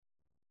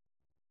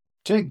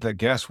Take the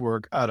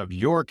guesswork out of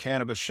your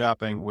cannabis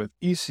shopping with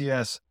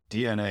ECS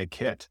DNA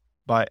Kit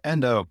by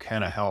Endo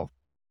Canna Health.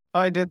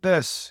 I did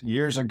this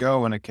years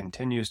ago, and it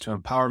continues to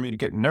empower me to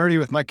get nerdy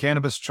with my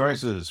cannabis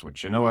choices,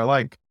 which you know I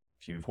like.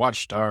 If you've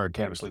watched our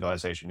Cannabis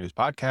Legalization News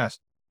podcast,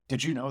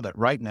 did you know that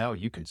right now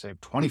you can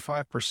save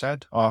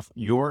 25% off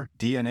your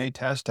DNA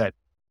test at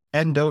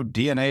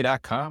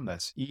endodna.com?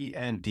 That's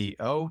ENDODNA.com,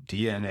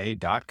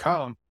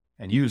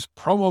 and use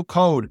promo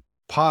code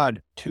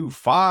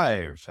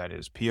POD25. That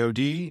is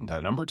POD, the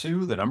number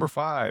 2, the number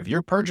 5.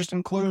 Your purchase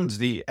includes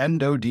the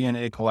Endo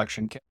DNA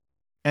Collection Kit,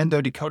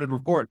 Endo Decoded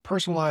Report,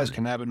 personalized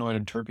cannabinoid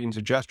and terpene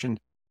suggestion,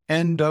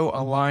 Endo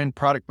Aligned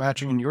product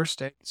matching in your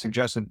state,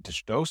 suggested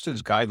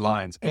dosage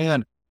guidelines,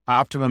 and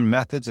optimum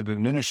methods of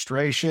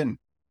administration.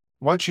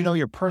 Once you know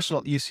your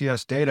personal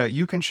ECS data,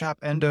 you can shop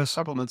Endo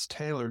supplements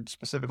tailored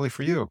specifically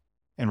for you.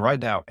 And right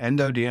now,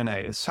 Endo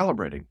DNA is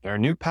celebrating their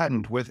new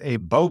patent with a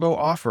BOGO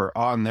offer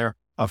on their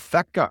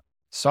Affeca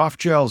soft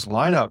gels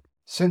lineup.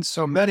 Since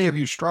so many of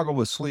you struggle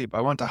with sleep,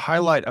 I want to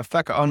highlight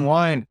Affeca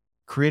Unwind,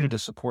 created to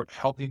support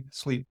healthy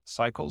sleep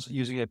cycles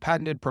using a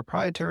patented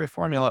proprietary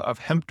formula of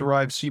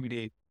hemp-derived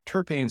CBD,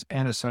 terpenes,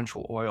 and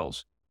essential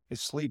oils. If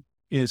sleep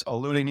is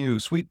eluding you,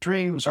 sweet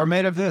dreams are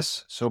made of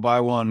this. So buy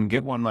one,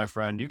 get one, my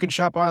friend. You can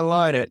shop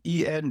online at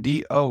endodna.com.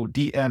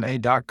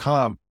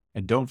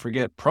 And don't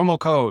forget promo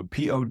code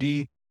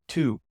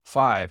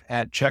POD25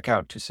 at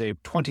checkout to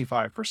save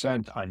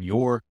 25% on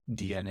your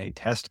DNA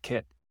test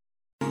kit.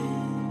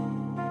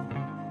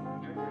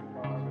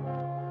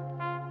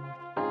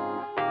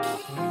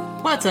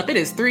 What's up? It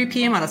is 3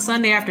 p.m. on a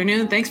Sunday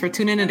afternoon. Thanks for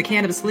tuning in to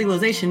Cannabis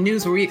Legalization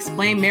News, where we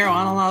explain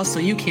marijuana laws so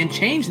you can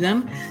change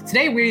them.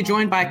 Today, we're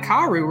joined by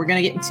Karu. We're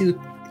going to get into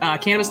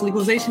cannabis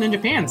legalization in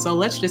Japan. So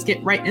let's just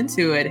get right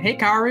into it. Hey,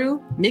 Karu,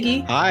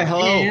 Miggy. Hi,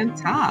 hello. And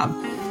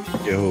Tom.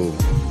 Yo.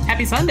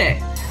 Happy Sunday.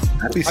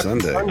 Happy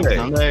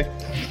Sunday.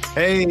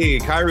 Hey,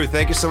 Kairu,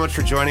 thank you so much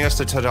for joining us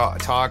to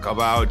talk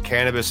about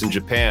cannabis in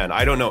Japan.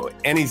 I don't know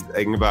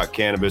anything about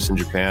cannabis in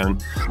Japan.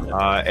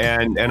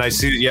 And I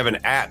see that you have an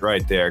 @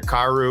 right there,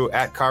 Karu,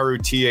 @Karu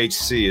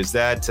THC. Is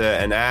that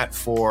an @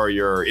 for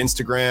your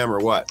Instagram or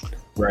what?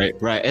 Right.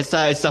 It's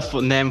a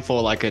full name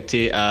for like a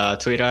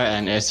Twitter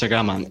and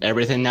Instagram and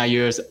everything I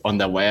use on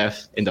the web,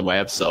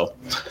 So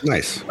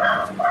Nice.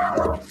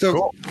 So,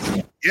 cool.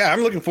 Yeah,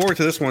 I'm looking forward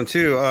to this one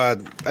too. I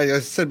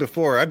said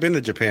before, I've been to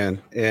Japan,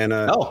 and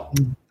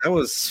that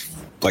was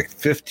like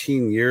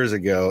 15 years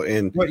ago.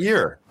 And what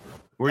year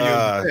were you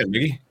in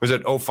Japan, was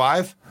it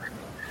 05?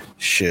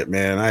 Shit,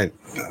 man, I'm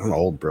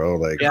old, bro.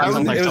 Like, yeah, it was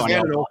in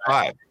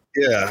 05.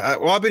 Yeah,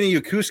 I've been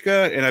to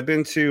Yokosuka, and I've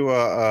been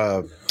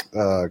to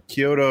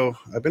Kyoto.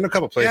 I've been to a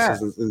couple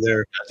places in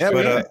there. Yeah,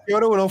 but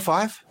Kyoto in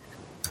 05?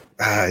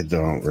 I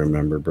don't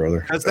remember,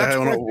 brother. That's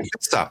where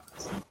stop.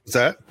 What's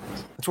that?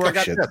 That's where I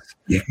got tips.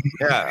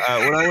 Yeah,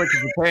 when I went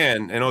to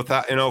Japan in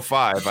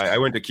 05, I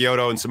went to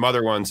Kyoto and some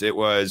other ones. It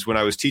was when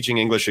I was teaching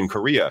English in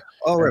Korea.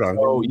 Oh, right on.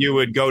 So you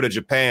would go to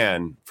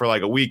Japan for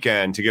like a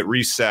weekend to get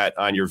reset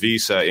on your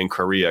visa in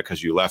Korea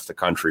because you left the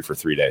country for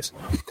 3 days.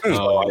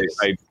 So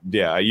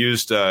I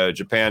used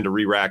Japan to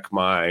re-rack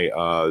my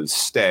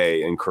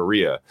stay in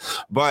Korea.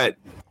 But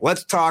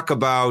let's talk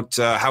about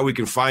how we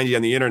can find you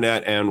on the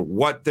internet and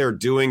what they're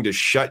doing to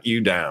shut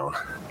you down.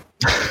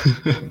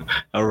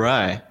 All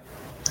right.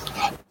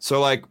 So,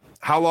 like,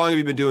 how long have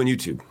you been doing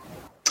YouTube?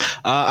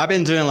 I've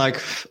been doing like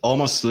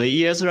almost 3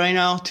 years right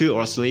now, 2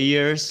 or 3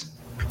 years.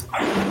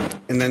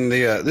 And then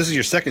this is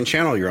your second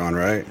channel you're on,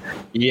 right?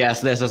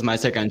 Yes, this is my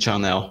second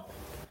channel.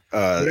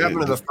 What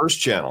happened to the first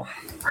channel?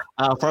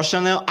 First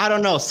channel, I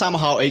don't know.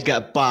 Somehow it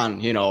got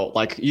banned,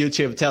 like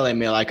YouTube telling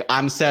me like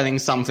I'm selling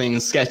something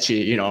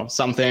sketchy,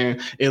 something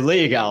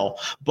illegal,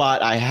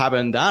 but I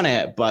haven't done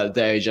it, but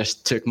they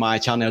just took my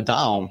channel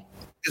down.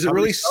 Is it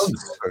really?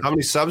 How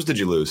many subs did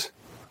you lose?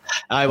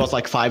 I was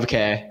like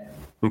 5K.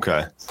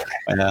 Okay.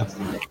 Yeah.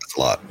 That's a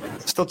lot.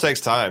 Still takes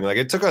time. Like,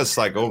 it took us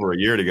like over a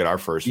year to get our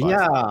first 5.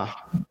 Yeah.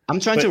 I'm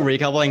trying to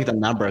recalculate the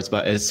numbers,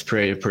 but it's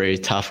pretty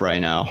tough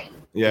right now.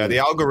 Yeah, the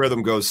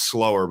algorithm goes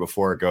slower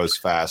before it goes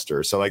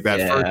faster. So like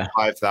that first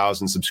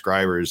 5,000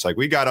 subscribers, like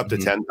we got up to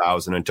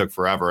 10,000 and took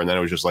forever, and then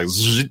it was just like,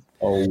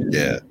 oh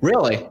yeah,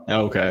 really?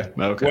 Okay.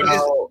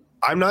 Well,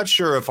 I'm not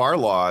sure if our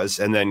laws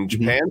and then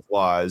Japan's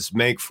laws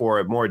make for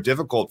it more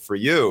difficult for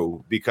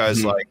you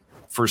because like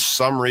for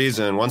some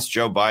reason, once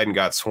Joe Biden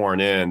got sworn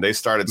in, they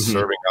started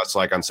serving us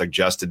like on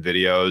suggested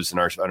videos, and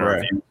our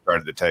views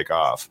started to take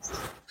off.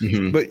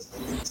 But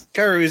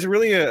Karu, is it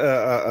really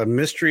a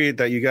mystery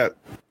that you got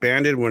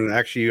banned when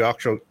you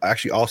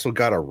actually also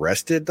got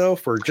arrested though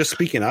for just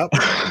speaking up?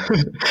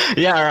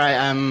 Yeah, right.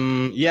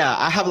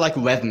 I have like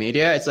web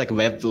media. It's like a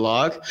web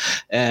blog,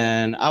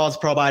 and I was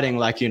providing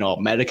like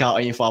medical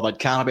info about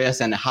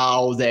cannabis and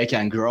how they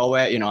can grow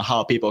it.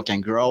 How people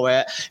can grow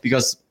it,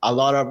 because a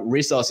lot of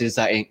resources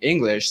are in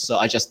English, so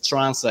I just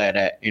translate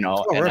it.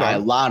 I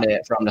learned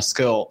it from the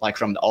school, like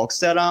from the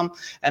Amsterdam,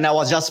 and I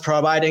was just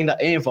providing the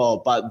info,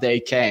 but they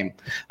came.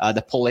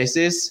 The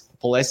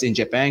police in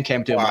Japan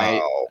came to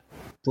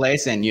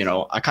place, and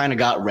I kind of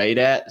got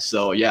raided.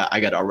 So yeah, I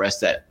got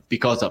arrested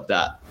because of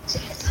that.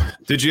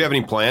 Did you have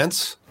any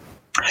plants?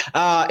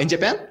 In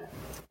Japan?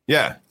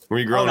 Yeah. Were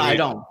you growing? No, I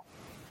don't.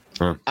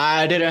 Huh.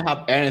 I didn't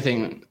have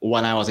anything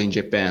when I was in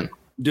Japan.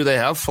 Do they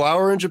have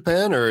flower in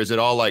Japan, or is it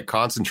all like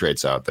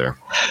concentrates out there?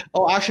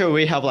 Oh, actually,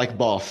 we have like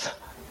both.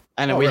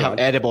 And we have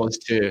edibles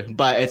too,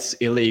 but it's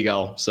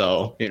illegal.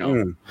 So, you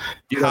don't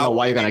know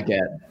what you're going to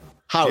get.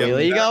 How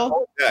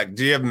illegal?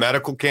 Do you have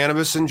medical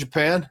cannabis in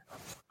Japan?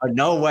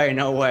 No way.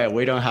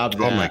 We don't have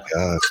that. Oh my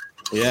God.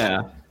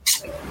 Yeah.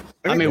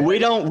 I mean, we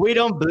don't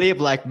believe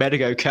like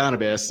medical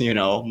cannabis,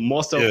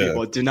 most of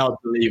people do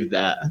not believe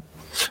that.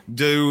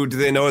 Do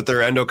they know what their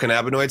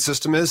endocannabinoid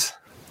system is?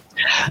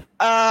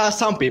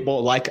 Some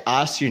people like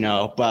us,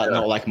 but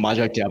not like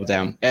majority of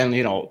them. And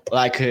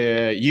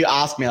you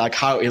asked me like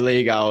how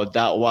illegal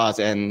that was,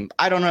 and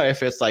I don't know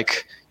if it's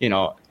like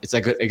it's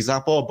a good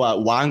example,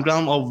 but 1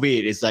 gram of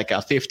weed is like a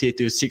 $50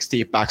 to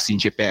 $60 in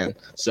Japan.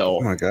 So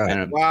oh my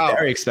God, wow,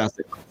 very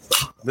expensive.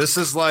 This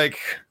is like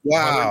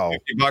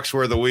 $50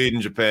 worth of weed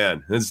in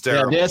Japan. It's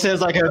terrible. Yeah, this is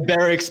like a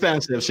very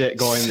expensive shit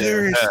going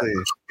there. Seriously,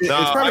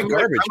 no, it's probably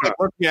garbage. I'm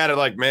looking at it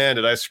like, man,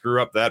 did I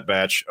screw up that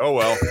batch? Oh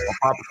well, I'll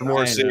pop some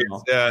more seeds.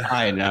 Yeah,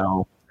 I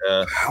know.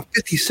 Wow,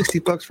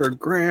 $50-$60 for a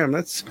gram.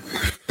 That's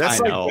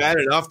like bad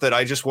enough that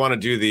I just want to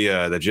do the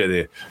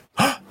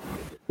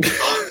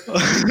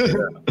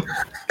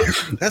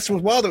That's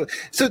what's wild.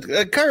 So,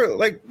 Cairo,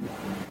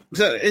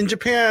 so in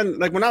Japan,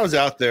 like when I was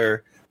out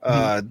there,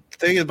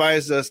 they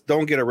advised us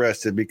don't get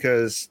arrested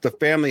because the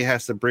family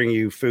has to bring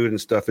you food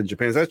and stuff in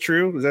Japan. Is that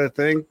true? Is that a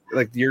thing?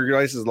 Like your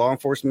guys' law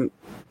enforcement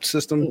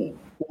system?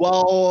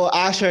 Well,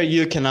 actually,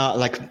 you cannot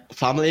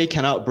family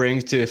cannot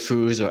bring to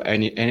foods or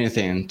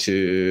anything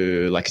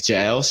to like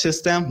jail.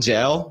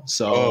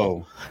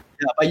 So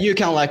yeah, but you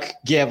can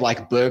give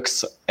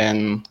books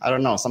and I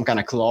don't know, some kind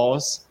of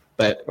clothes,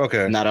 but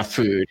not a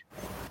food.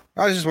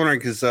 I was just wondering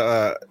because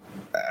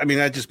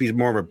that'd just be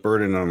more of a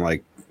burden on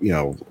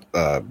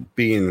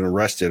being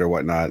arrested or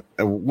whatnot.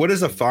 What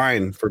is a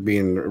fine for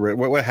being?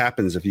 What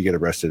happens if you get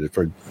arrested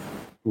for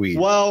weed?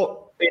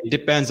 Well, it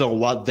depends on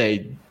what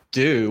they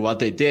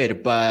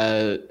did,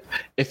 but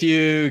if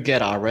you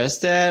get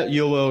arrested,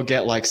 you will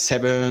get less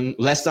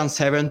than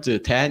 7 to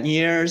 10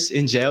 years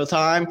in jail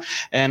time,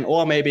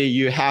 or maybe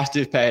you have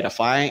to pay the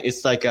fine.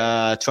 It's like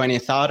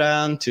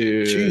 20,000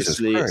 to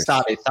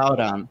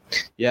 30,000.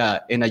 Yeah,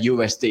 in a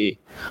USD.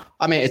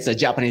 I mean, it's a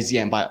Japanese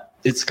yen, but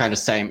it's kind of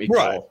same.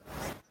 Equal.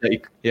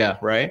 Right. Yeah,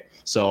 right.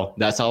 So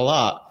that's a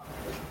lot.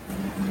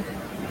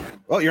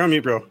 Well, you're on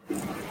mute, bro.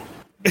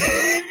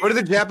 What do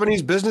the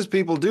Japanese business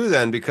people do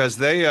then? Because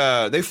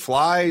they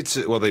fly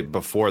to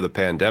before the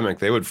pandemic,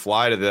 they would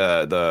fly to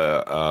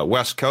the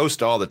West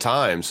Coast all the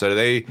time. So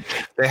they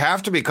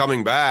have to be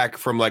coming back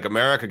from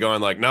America,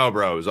 going no,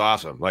 bro, it was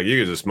awesome. You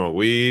could just smoke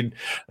weed,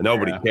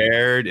 nobody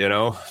cared,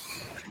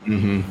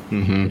 Mm-hmm.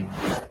 Mm-hmm.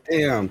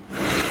 Damn.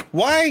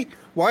 Why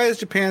is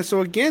Japan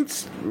so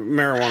against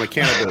marijuana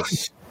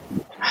cannabis?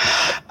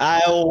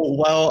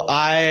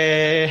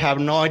 I have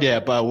no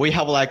idea, but we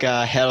have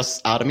a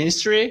health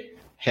ministry.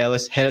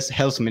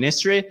 Health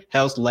ministry,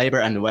 health,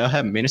 labor, and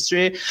welfare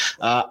ministry.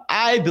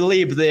 I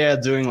believe they're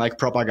doing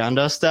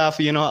propaganda stuff,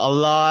 a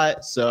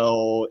lot.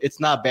 So it's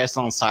not based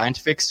on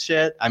scientific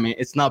shit. I mean,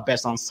 it's not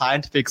based on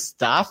scientific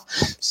stuff.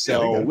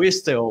 So we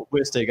still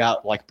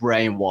got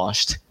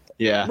brainwashed.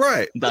 Yeah,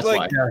 right. That's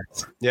why.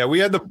 Yeah,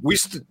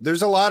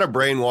 there's a lot of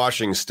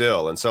brainwashing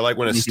still, and so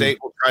when a state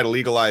will try to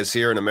legalize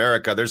here in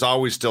America, there's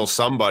always still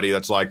somebody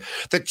that's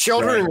the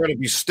children are going to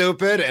be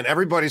stupid and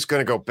everybody's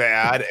going to go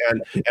bad,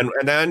 and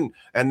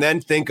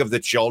then think of the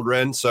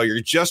children. So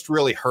you're just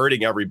really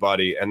hurting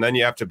everybody, and then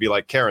you have to be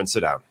Karen, sit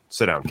down.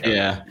 Karen.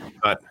 Yeah,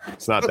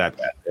 it's not that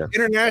bad. Yeah.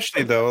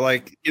 Internationally, though,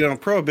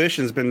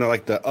 prohibition's been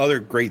the other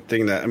great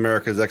thing that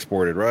America's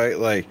exported,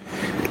 right?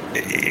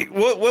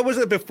 What was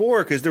it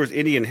before? Because there was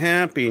Indian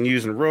hemp being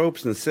used in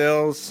ropes and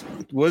sails.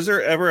 Was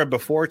there ever a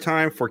before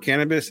time for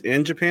cannabis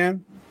in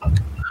Japan?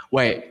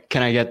 Wait,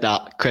 can I get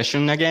that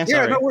question again?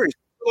 Yeah, Sorry. no worries.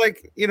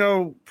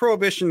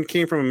 Prohibition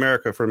came from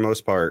America for the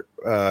most part.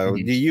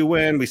 The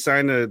UN, we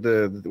signed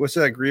the what's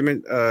that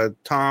agreement,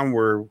 Tom,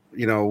 where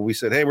we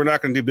said, hey, we're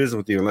not going to do business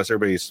with you unless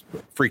everybody's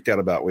freaked out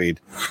about weed.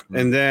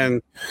 And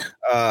then,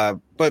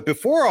 but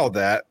before all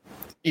that,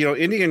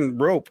 Indian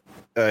rope.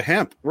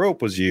 Hemp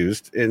rope was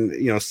used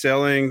in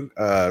selling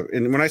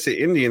and when I say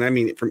Indian, I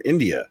mean from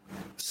India.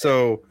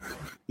 So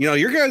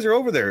your guys are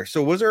over there.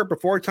 So was there a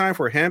before time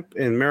for hemp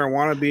and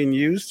marijuana being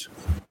used?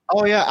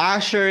 Oh yeah,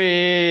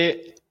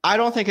 actually I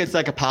don't think it's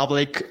a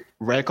public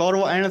record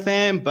or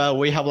anything, but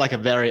we have a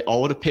very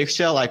old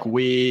picture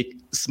we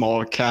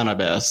smoke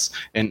cannabis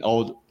in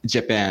old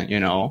Japan,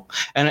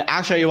 and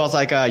actually it was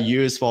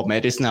used for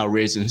medicinal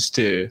reasons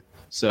too.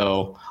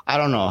 So I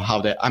don't know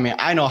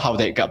I know how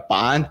they got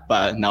banned,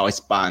 but now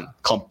it's banned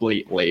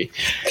completely.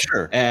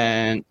 Sure.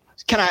 And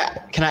can I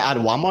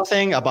add one more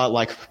thing about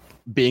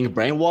being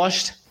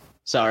brainwashed?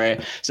 Sorry.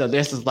 So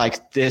this is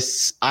like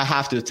this. I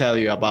have to tell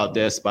you about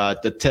this,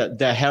 but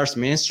the health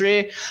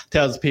ministry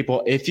tells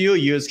people if you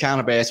use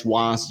cannabis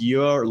once,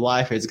 your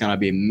life is gonna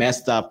be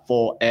messed up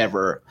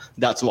forever.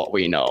 That's what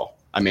we know.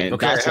 I mean,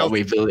 that's what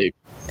we believe.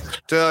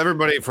 To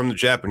everybody from the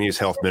Japanese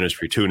health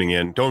ministry tuning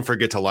in, don't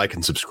forget to like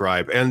and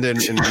subscribe. And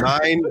then in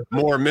 9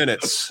 more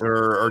minutes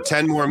or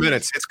 10 more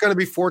minutes, it's going to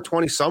be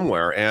 4:20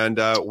 somewhere. And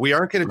we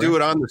aren't going to do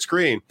it on the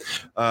screen.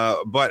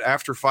 But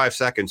after 5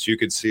 seconds, you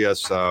could see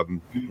us,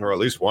 or at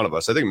least one of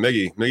us. I think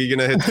Miggy going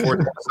to hit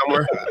 4:20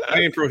 somewhere?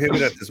 I ain't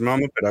prohibited at this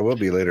moment, but I will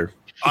be later.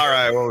 All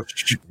right. Well,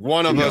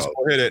 one of us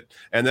will hit it.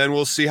 And then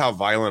we'll see how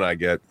violent I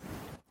get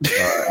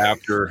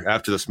after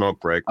the smoke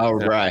break. All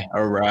right.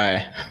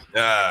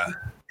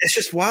 It's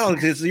just wild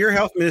because your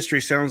health ministry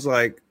sounds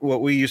like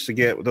what we used to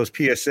get with those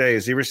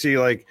PSAs. You ever see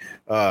like,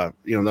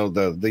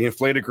 the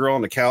inflated girl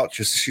on the couch?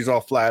 She's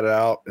all flat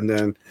out, and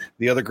then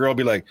the other girl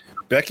be like,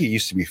 "Becky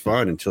used to be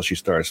fun until she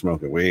started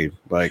smoking weed."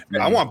 Like,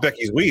 I want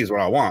Becky's weed is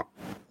what I want.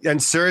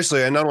 And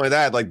seriously, and not only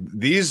that, like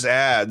these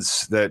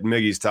ads that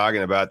Miggy's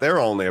talking about, they're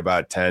only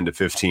about 10 to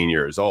 15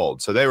 years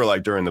old. So they were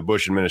like during the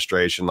Bush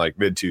administration, like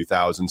mid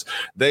 2000s.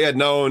 They had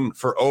known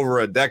for over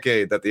a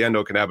decade that the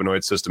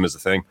endocannabinoid system is a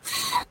thing.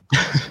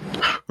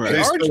 Right.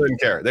 They still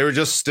didn't care. They were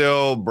just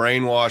still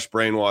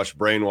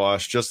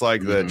brainwashed, just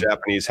like the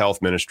Japanese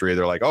health ministry.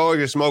 They're like, oh, if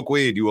you smoke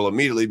weed, you will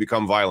immediately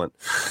become violent.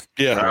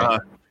 Yeah.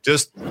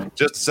 Just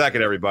a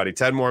second, everybody.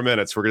 10 more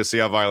minutes. We're going to see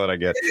how violent I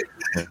get.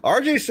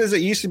 RJ says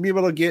that you used to be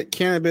able to get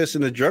cannabis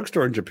in the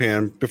drugstore in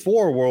Japan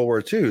before World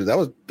War II.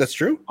 That's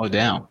true? Oh,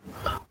 damn.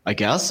 I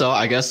guess so.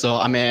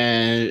 I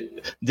mean,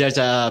 there's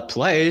a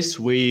place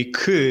we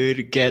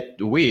could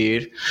get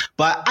weed,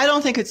 but I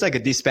don't think it's like a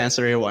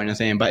dispensary or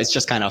anything, but it's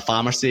just kind of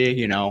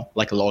pharmacy,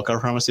 like a local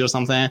pharmacy or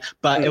something.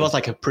 But it was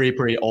like a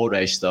pretty old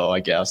age, though, I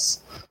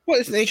guess. Well,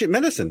 it's an ancient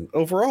medicine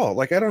overall.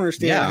 Like, I don't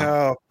understand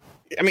how...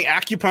 I mean,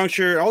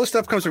 acupuncture, all this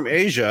stuff comes from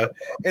Asia.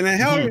 And then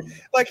how are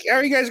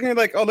you guys going to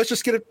be like, oh, let's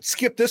just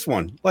skip this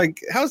one?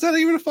 Like, how's that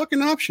even a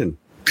fucking option?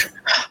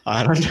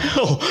 I don't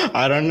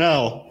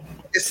know.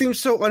 It seems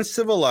so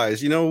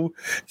uncivilized,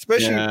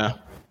 especially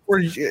where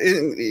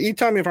you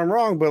tell me if I'm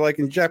wrong, but like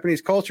in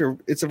Japanese culture,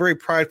 it's a very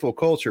prideful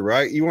culture,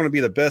 right? You want to be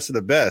the best of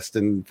the best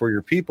and for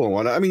your people and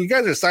whatnot. I mean, you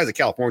guys are the size of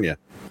California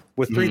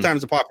with 3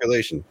 times the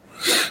population.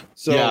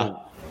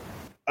 So,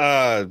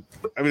 I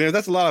mean,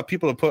 that's a lot of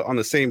people to put on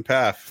the same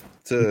path.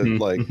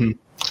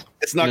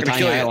 It's not going to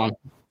kill you.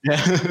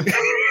 Yeah.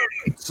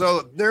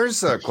 So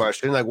there's a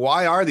question, like,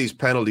 why are these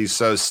penalties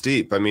so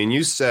steep? I mean,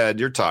 you said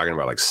you're talking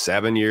about like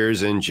 7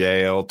 years in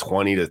jail,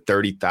 $20,000 to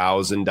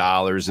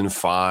 $30,000 in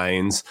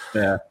fines.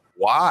 Yeah.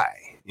 Why?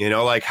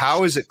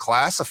 How is it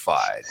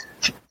classified?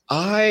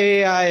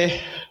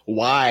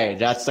 Why?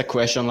 That's the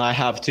question I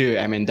have too.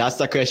 I mean, that's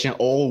the question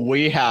all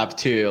we have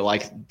too.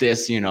 Like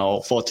this,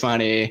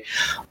 420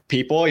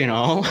 people,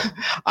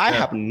 I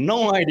have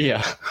no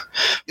idea.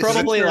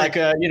 Probably like,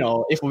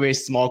 if we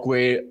smoke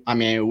weed, I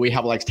mean, we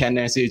have like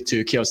tendency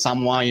to kill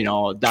someone,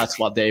 that's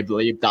what they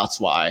believe. That's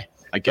why,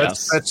 I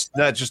guess. That's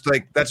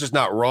just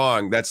not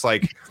wrong. That's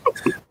like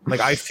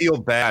I feel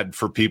bad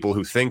for people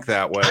who think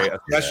that way,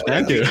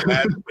 especially people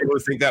who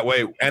think that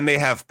way and they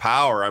have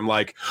power. I'm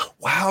like,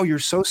 wow, you're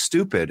so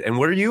stupid. And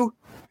what are you?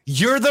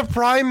 You're the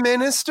prime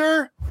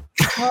minister?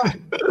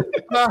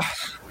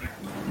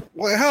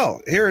 Well,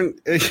 hell, here in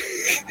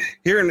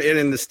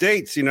the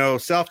States,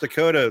 South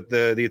Dakota,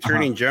 the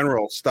attorney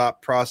general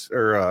stopped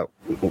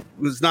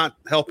was not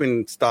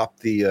helping stop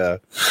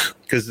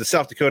because the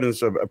South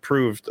Dakotans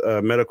approved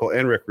medical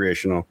and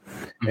recreational,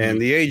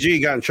 and the AG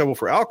got in trouble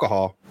for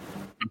alcohol,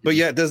 but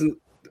yet doesn't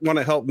want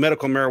to help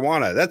medical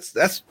marijuana.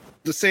 That's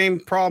the same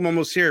problem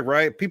almost here,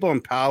 right? People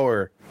in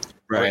power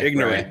are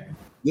ignorant. Right.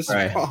 This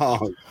is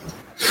wrong.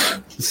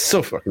 It's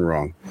so fucking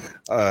wrong.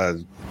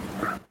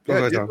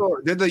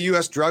 Did the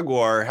U.S. drug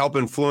war help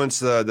influence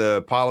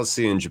the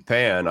policy in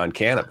Japan on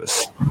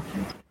cannabis?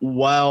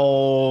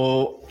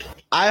 Well,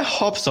 I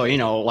hope so.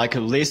 Like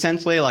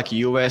recently, like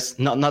U.S.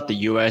 not the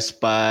U.S.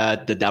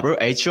 but the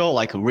WHO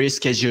like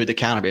rescheduled the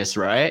cannabis,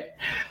 right?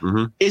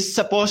 Mm-hmm. It's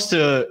supposed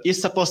to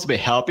be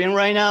helping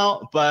right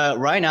now, but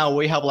right now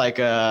we have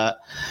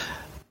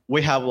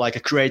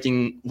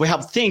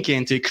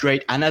thinking to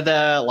create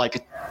another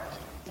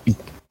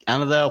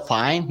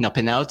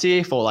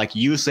penalty for like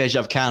usage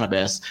of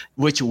cannabis,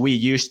 which we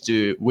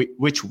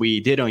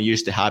didn't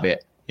used to have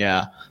it.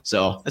 Yeah.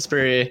 So it's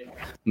pretty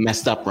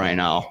messed up right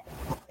now.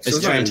 It's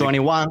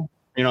 2021,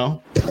 Yeah.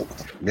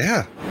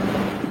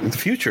 It's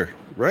the future,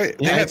 right?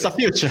 Yeah, it's the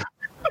future.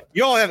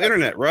 You all have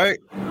internet, right?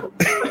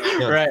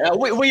 Right.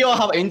 We all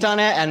have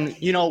internet and,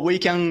 we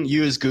can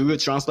use Google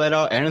Translate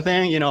or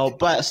anything,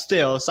 but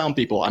still some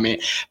people, I mean,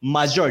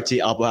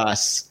 majority of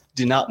us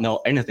do not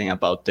know anything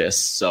about this.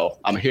 So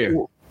I'm here.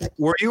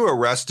 Were you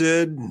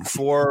arrested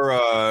for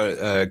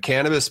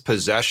cannabis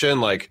possession?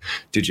 Like,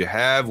 did you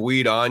have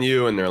weed on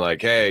you? And they're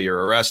like, hey,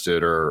 you're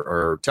arrested,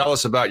 or tell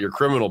us about your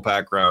criminal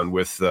background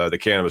with the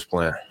cannabis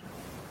plant.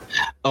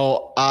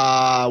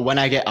 Oh, when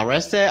I get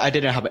arrested, I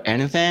didn't have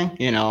anything,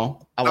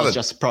 I was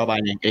just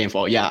providing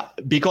info. Yeah,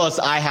 because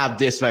I have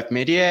this web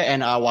media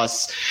and I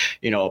was,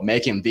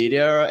 making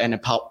video and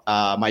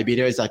my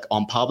video is like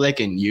on public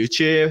in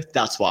YouTube.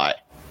 That's why.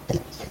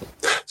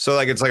 So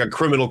like it's like a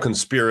criminal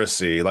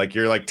conspiracy. Like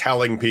you're like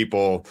telling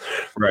people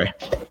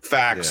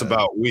facts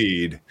about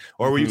weed,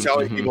 or were you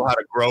telling people how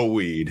to grow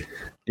weed?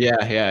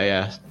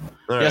 Yeah.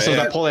 Right, So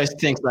the police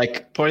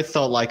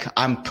thought like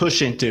I'm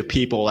pushing to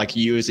people like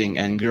using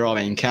and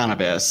growing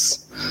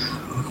cannabis.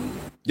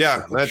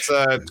 Yeah, that's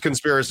a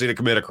conspiracy to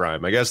commit a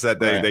crime. I guess that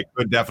they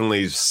could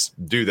definitely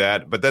do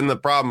that. But then the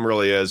problem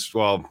really is,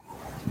 well,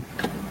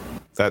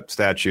 that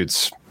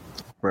statute's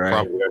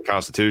probably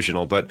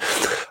unconstitutional. But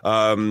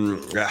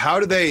how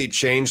do they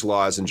change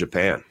laws in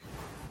Japan?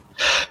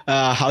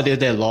 How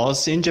did they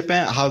laws in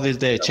Japan? How did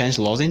they change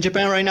laws in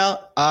Japan right now?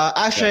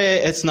 Actually,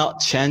 it's not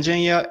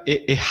changing yet.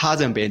 It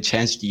hasn't been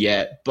changed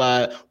yet.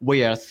 But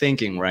we are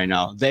thinking right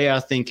now. They are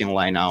thinking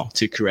right now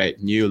to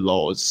create new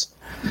laws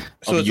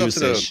So of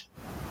usage.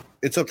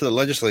 It's up to the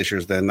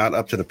legislatures then, not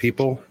up to the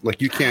people.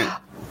 Like you can't.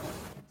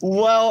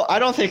 Well, I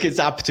don't think it's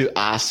up to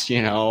us,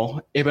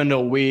 even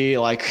though we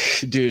like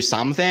do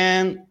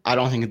something, I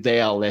don't think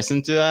they are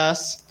listening to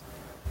us.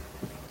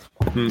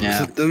 Yeah.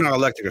 So they're not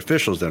elected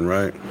officials then,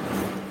 right?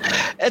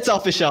 It's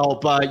official,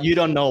 but you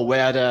don't know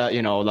where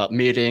the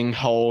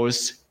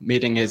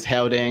meeting is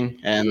holding,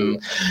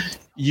 and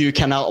you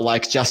cannot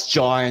like just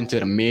join to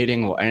the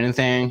meeting or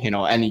anything,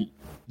 and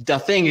the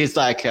thing is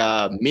like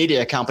a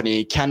media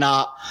company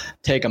cannot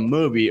take a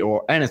movie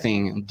or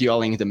anything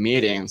during the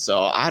meeting.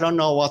 So I don't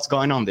know what's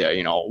going on there.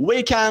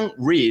 We can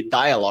read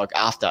dialogue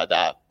after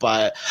that,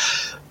 but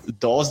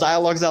those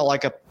dialogues are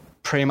like a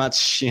pretty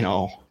much,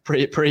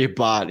 pretty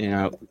bad.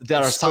 There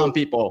are some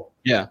people.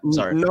 Yeah.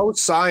 Sorry. No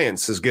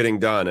science is getting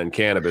done in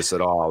cannabis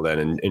at all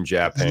then in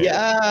Japan.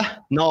 Yeah.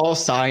 No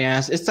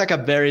science. It's like a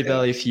very,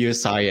 very few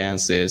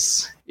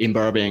sciences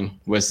involving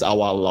with our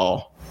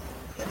law.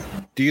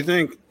 Do you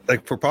think,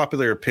 like for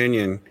popular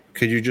opinion,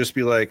 could you just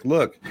be like,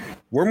 look,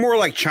 we're more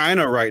like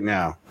China right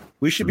now.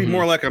 We should be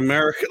more like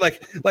America.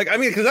 Like, I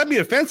mean, because that'd be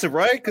offensive,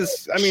 right?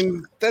 Because I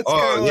mean, that's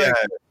kind of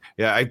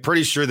yeah. I'm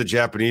pretty sure the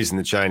Japanese and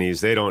the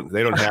Chinese, they don't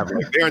have,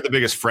 they aren't the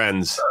biggest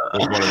friends.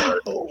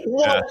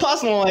 Well,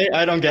 personally,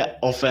 I don't get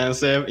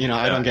offensive.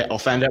 I don't get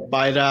offended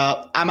by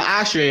that.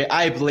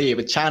 I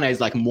believe China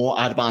is like more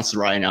advanced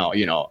right now.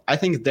 I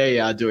think they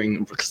are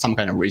doing some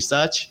kind of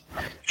research.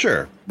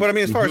 Sure. But I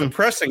mean, as far as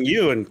oppressing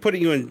you and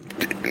putting you in,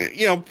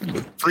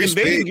 free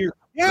speech.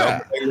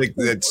 No,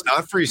 it's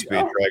not free speech.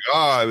 Like,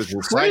 I was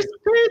free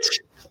speech.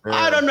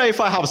 I don't know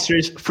if I have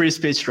free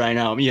speech right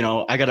now.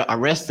 I got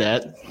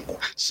arrested.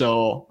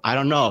 So I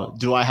don't know.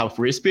 Do I have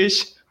free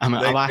speech? I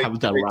have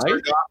that right?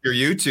 Turned off your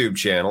YouTube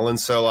channel. And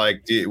so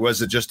like,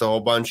 was it just a whole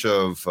bunch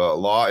of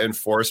law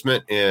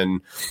enforcement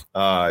in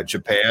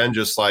Japan,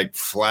 just like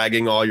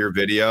flagging all your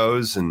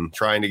videos and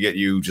trying to get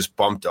you just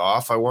bumped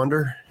off? I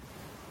wonder.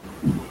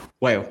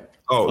 Wait,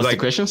 what's the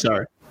question?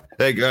 Sorry.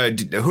 Like,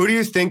 who do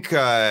you think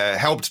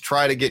helped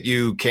try to get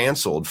you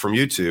canceled from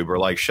YouTube or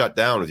like shut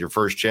down with your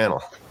first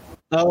channel?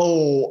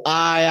 Oh,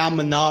 I am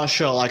not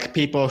sure. Like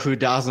people who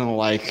doesn't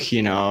like,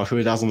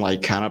 who doesn't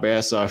like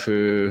cannabis or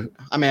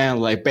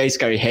like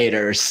basically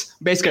haters.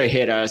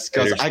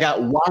 Because I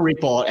got one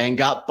report and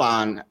got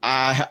banned.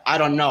 I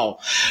don't know.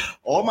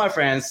 All my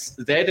friends,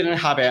 they didn't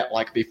have it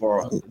like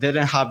before. They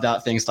didn't have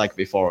that things like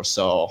before.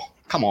 So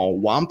come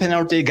on, one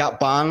penalty got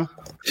banned.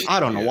 I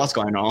don't know what's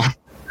going on.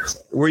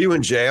 Were you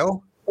in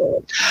jail?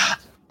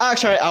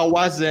 Actually, I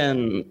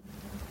wasn't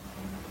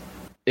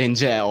in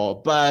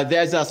jail, but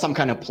there's some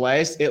kind of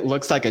place. It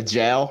looks like a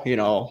jail,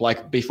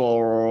 like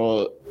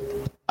before.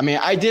 I mean,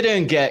 I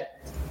didn't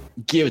get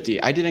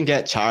guilty. I didn't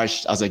get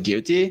charged as a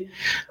guilty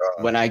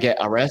when I get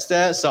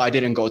arrested. So I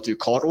didn't go to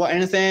court or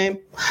anything.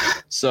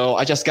 So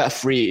I just got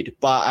freed.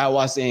 But I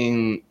was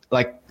in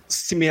like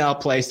similar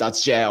place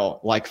that's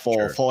jail, like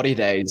for 40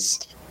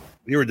 days.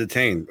 You were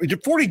detained.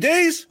 40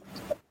 days?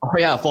 Oh,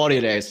 yeah,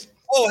 40 days.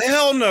 Oh,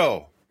 hell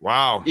no.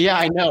 Wow. Yeah,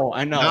 I know.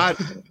 Not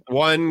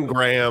 1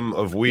 gram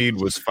of weed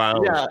was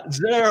found. Yeah,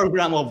 0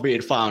 gram of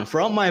weed found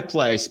from my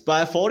place,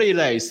 but 40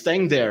 days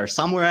staying there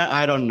somewhere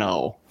I don't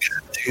know.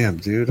 Damn,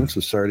 dude, I'm so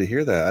sorry to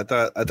hear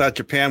that. I thought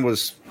Japan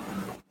was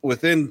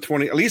within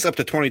at least up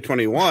to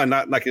 2021,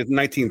 not like in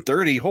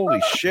 1930. Holy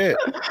shit.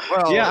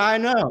 Well, yeah, I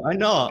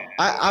know.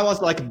 I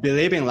was like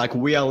believing like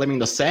we are living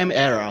the same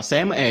era,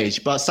 same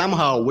age, but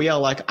somehow we are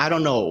like, I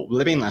don't know,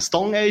 living in a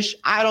stone age.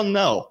 I don't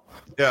know.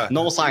 Yeah.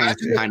 No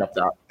science kind of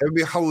that. It would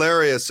be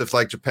hilarious if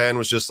like Japan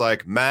was just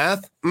like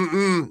math.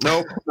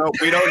 Nope.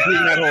 We don't do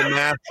that whole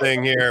math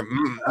thing here.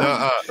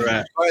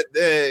 Right. But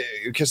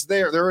because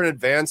they're an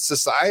advanced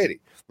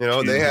society,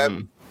 they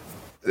have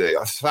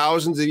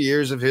thousands of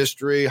years of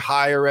history,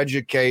 higher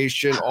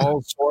education,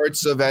 all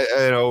sorts of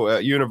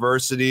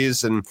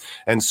universities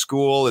and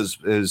school is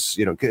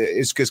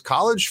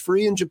college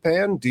free in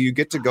Japan? Do you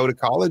get to go to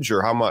college,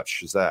 or how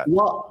much is that?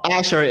 Well,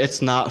 actually,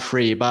 it's not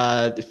free,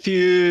 but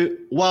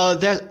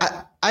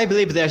I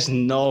believe there's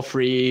no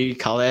free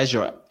college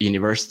or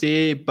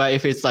university, but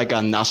if it's like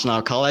a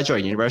national college or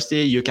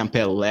university, you can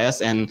pay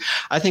less. And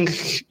I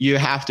think you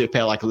have to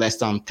pay like less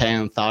than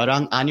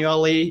 10,000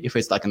 annually if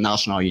it's like a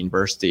national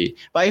university.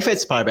 But if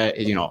it's private,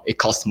 it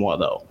costs more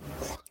though.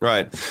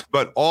 Right.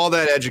 But all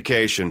that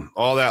education,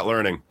 all that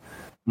learning,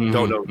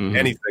 don't know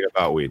anything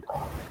about weed.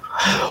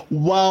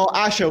 Well,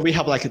 actually, we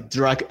have like a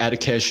drug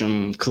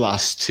education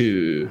class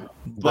too.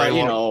 But,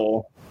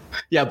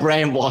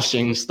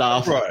 brainwashing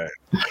stuff. Right.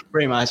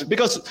 Pretty much.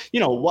 Because,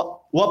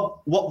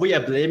 what we are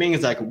believing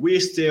is like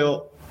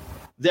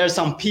there's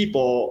some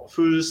people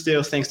who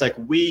still thinks like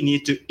we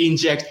need to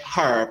inject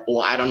herb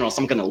or I don't know,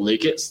 some kind of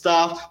liquid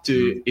stuff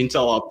into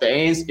our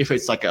veins if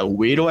it's like a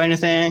weed or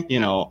anything,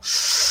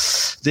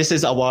 This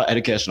is our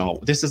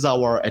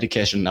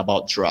education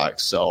about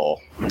drugs. So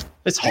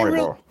it's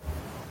horrible.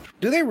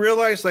 Do they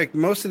realize like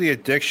most of the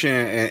addiction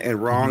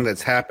and wrong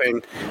that's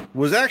happened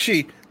was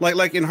actually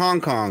like in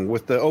Hong Kong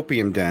with the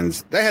opium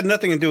dens? That had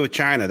nothing to do with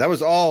China. That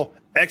was all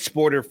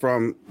exported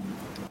from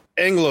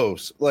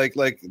Anglos, like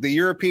the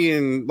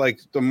European,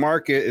 like the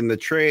market and the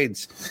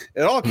trades.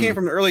 It all came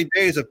from the early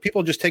days of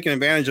people just taking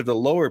advantage of the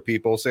lower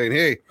people, saying,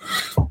 "Hey,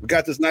 we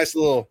got this nice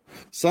little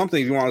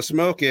something if you want to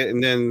smoke it."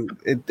 And then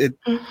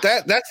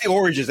that's the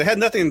origins. It had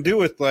nothing to do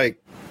with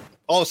like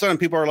all of a sudden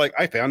people are like,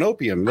 "I found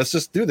opium. Let's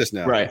just do this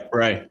now."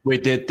 Right. We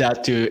did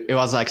that too. It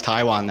was like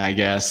Taiwan, I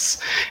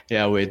guess.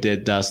 Yeah, we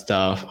did that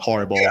stuff.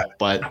 Horrible,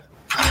 but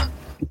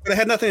it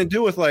had nothing to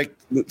do with like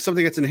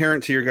something that's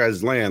inherent to your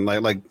guys' land.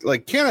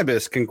 Like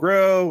cannabis can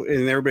grow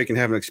and everybody can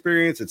have an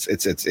experience. It's a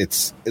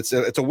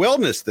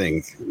wellness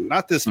thing,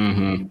 not this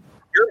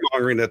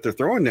fear-mongering that they're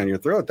throwing down your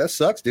throat. That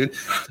sucks, dude.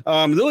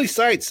 Lily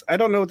Seitz, I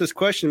don't know what this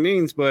question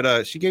means,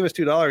 but she gave us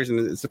 $2 and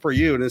it's for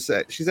you. And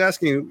she's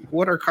asking,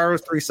 what are Caro's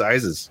 3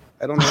 sizes?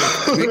 I don't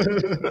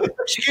know.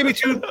 She gave me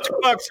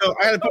 $2, so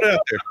I had to put it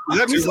out there. Does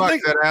that mean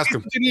something? Ask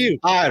him.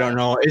 I don't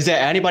know. Is there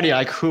anybody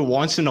like who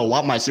wants to know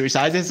what my 3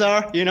 sizes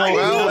are?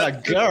 Well, a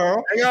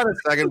girl. Hang on a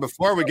second.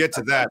 Before we get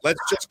to that, let's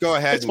just go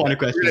ahead. It's a funny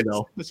question,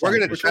 though. We're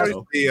going to test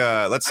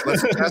let's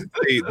test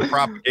the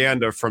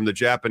propaganda from the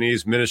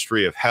Japanese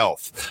Ministry of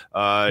Health.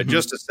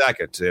 Just a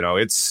second. It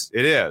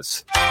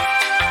is.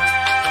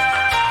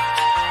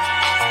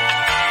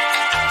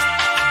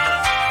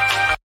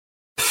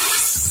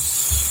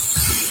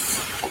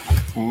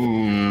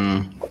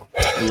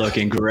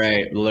 Looking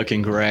great.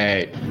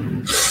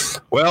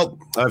 Well,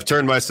 I've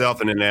turned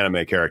myself into an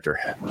anime character.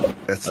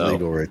 That's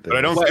legal right there. But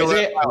I don't feel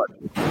that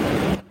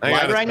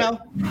live right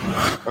now?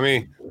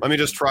 Let me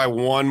just try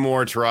one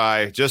more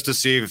try just to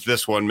see if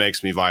this one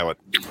makes me violent.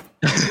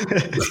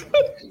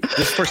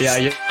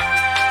 Yeah.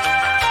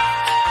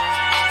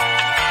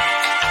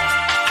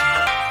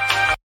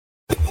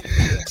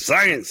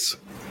 Science.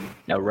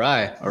 All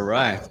right.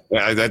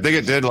 I think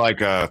it did like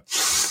kind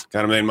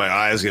of made my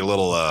eyes get a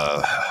little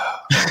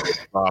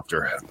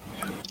softer.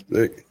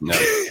 No.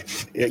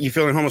 You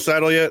feeling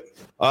homicidal yet?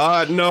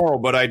 No,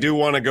 but I do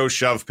want to go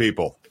shove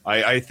people.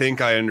 I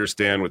think I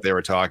understand what they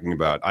were talking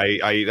about.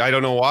 I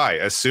don't know why.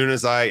 As soon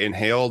as I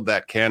inhaled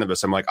that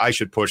cannabis, I'm like, I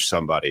should push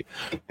somebody.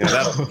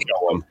 That'll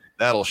show them.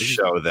 That'll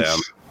show them.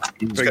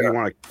 You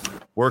want to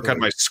work on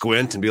my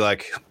squint and be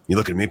like, "You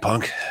look at me,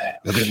 punk.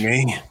 Look at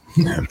me."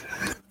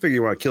 Figure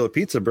you want to kill a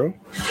pizza, bro.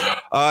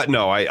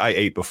 No, I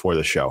ate before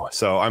the show,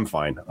 so I'm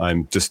fine.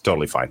 I'm just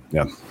totally fine.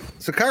 Yeah.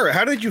 So, Kyra,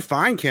 how did you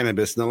find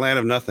cannabis in the land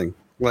of nothing?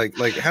 Like,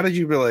 how did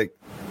you be like?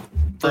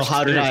 So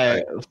how did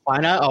I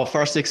find out our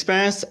first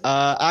experience?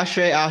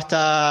 Actually, after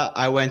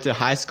I went to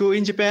high school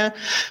in Japan,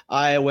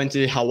 I went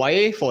to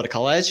Hawaii for the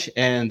college,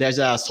 and there's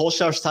a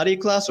social study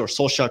class or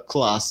social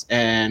class.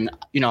 And,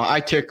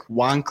 I took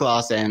one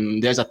class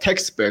and there's a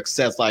textbook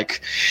says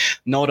like,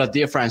 know the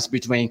difference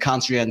between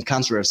country and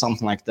country or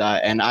something like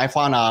that. And I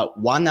found out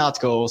one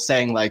article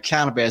saying like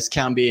cannabis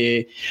can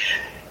be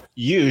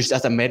used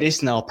as a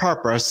medicinal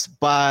purpose,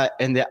 but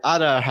in the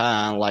other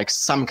hand, like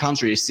some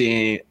countries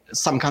see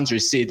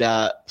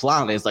that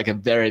plant is like a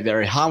very,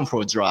 very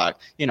harmful drug,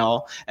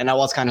 and I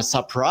was kind of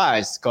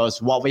surprised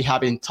because what we have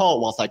been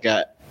told was like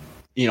a,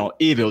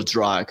 evil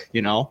drug,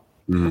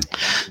 Wow.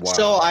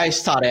 So I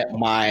started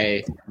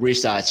my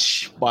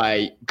research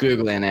by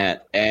Googling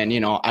it, and,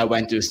 I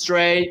went to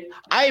straight.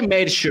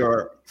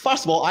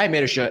 First of all, I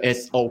made sure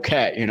it's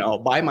okay,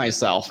 by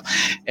myself.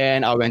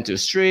 And I went to the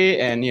street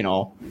and,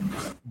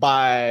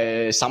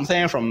 buy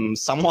something from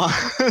someone,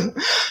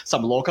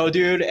 some local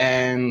dude.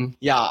 And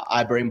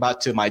I bring back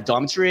to my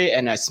dormitory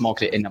and I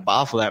smoked it in the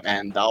bathroom.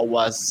 And that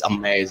was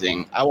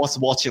amazing. I was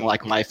watching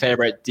like my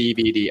favorite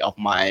DVD of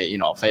my,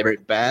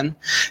 favorite band.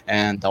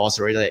 And I was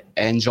really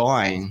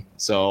enjoying.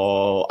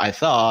 So I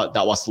thought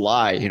that was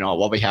lie.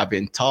 What we have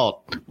been taught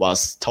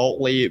was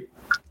totally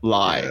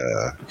lie.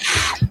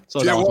 So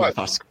Yeah, that was my what?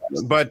 first.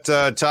 But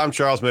Tom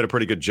Charles made a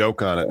pretty good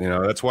joke on it. You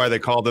know, that's why they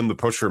called him the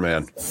pusher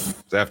man.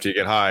 After you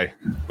get high,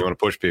 you want to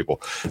push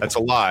people. That's a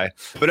lie.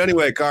 But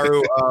anyway,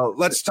 Karu,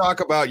 let's talk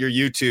about your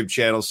YouTube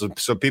channel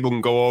so people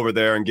can go over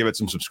there and give it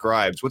some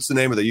subscribes. What's the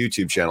name of the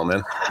YouTube channel,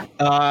 man?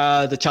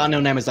 The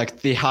channel name is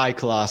like The High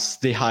Class.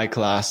 The High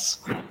Class.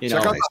 Check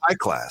out the High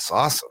Class.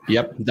 Awesome.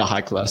 Yep, The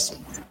High Class.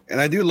 And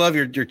I do love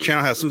your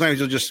channel. How sometimes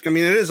you'll just, I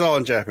mean, it is all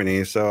in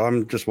Japanese, so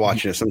I'm just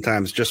watching it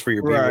sometimes just for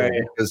your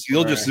people. Because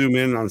you'll just zoom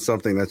in on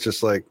something that's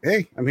just like,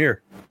 hey, I'm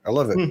here. I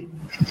love it.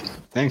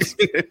 Thanks.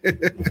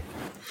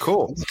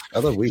 Cool. I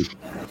love weed.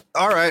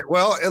 All right.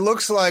 Well, it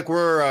looks like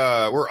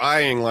we're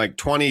eyeing like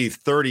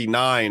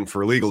 2039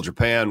 for legal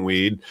Japan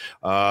weed,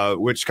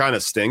 which kind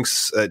of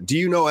stinks. Do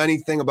you know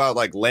anything about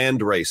like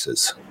land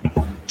races?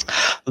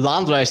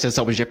 Land races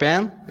of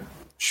Japan?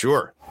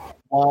 Sure.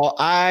 Well,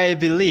 I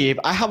believe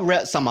I have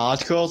read some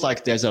articles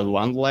like there's a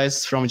land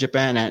race from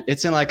Japan and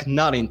it's in like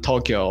not in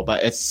Tokyo,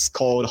 but it's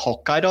called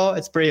Hokkaido.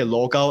 It's pretty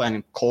local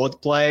and cold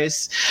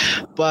place.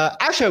 But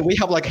actually we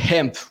have like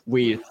hemp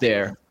weed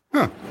there.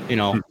 Huh. You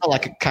know, not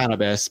like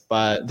cannabis,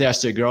 but they're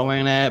still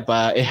growing it,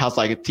 but it has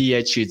like a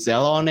THC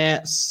zero on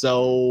it.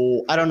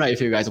 So I don't know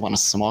if you guys want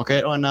to smoke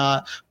it or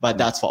not, but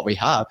that's what we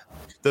have.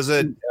 Does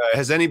it?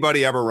 Has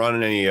anybody ever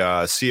run any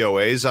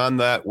COAs on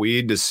that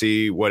weed to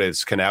see what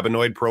its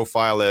cannabinoid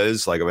profile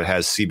is? Like if it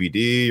has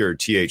CBD or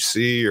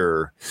THC,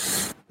 or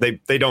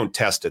they don't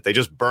test it. They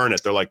just burn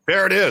it. They're like,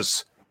 there it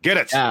is. Get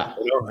it. Yeah.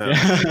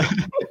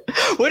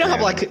 We don't have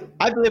like,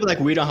 I believe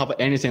like we don't have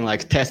anything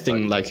like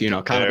testing like, you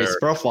know, cannabis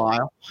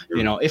profile.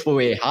 You know, if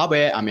we have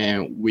it, I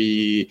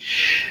mean,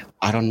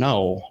 I don't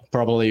know,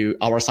 probably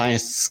our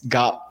science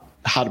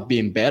had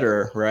been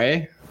better,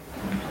 right?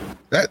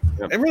 It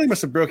really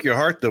must have broke your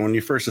heart though when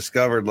you first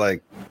discovered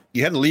like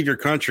you had to leave your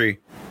country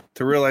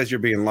to realize you're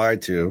being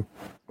lied to.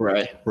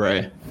 Right.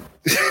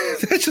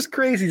 That's just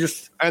crazy.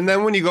 And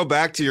then when you go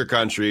back to your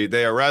country,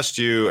 they arrest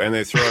you and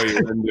they throw you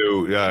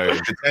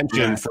into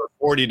detention for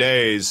 40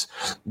 days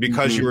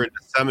because you were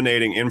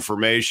disseminating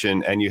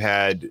information and you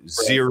had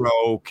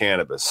zero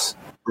cannabis.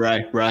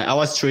 Right. I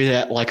was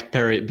treated like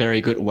very, very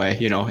good way,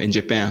 you know, in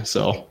Japan.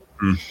 So.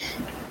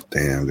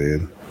 Damn,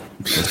 dude.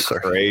 It's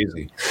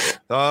crazy.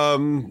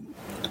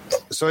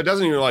 So it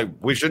doesn't even like,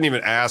 we shouldn't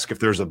even ask if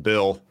there's a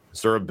bill.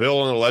 Is there a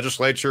bill in the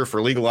legislature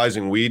for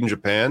legalizing weed in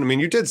Japan? I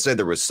mean, you did say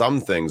there was some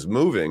things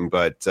moving,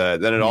 but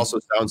then it also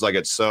sounds like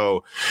it's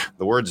the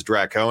word's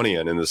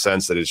draconian in the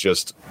sense that it's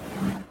just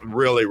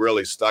really,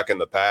 really stuck in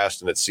the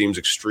past and it seems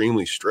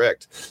extremely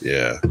strict.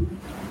 Yeah.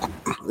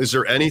 Is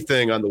there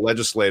anything on the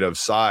legislative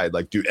side?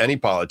 Like, do any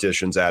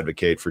politicians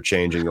advocate for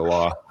changing the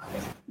law?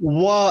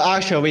 Well,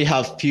 actually, we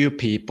have few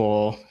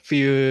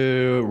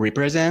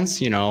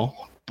represents, you know,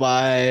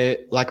 but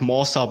like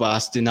most of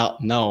us do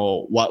not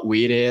know what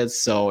weed is.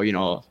 So, you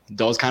know,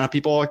 those kind of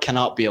people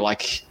cannot be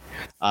like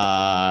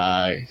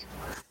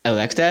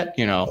elected,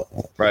 you know.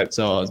 Right.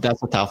 So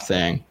that's a tough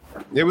thing.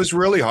 It was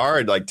really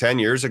hard like 10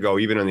 years ago,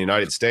 even in the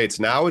United States.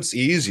 Now it's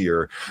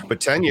easier. But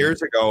 10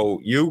 years ago,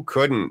 you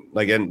couldn't,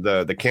 like, in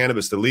the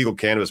legal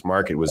cannabis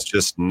market was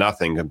just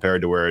nothing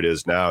compared to where it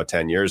is now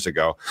 10 years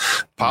ago.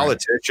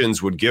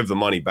 Politicians would give the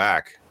money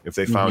back if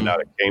they found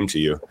out it came to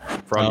you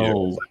from you.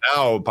 So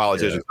now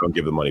politicians don't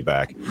give the money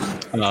back.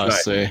 I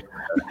see.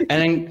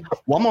 And then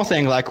one more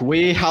thing, like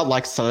we had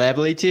like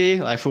celebrity,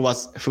 like who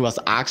was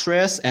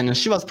actress, and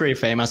she was pretty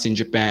famous in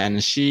Japan.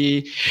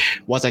 She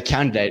was a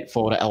candidate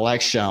for the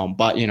election,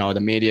 but you know the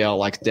media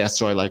like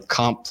destroyed like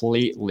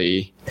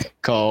completely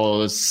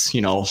because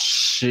you know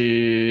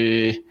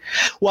she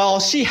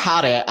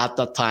had it at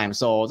that time,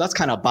 so that's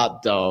kind of bad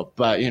though.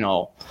 But you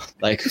know,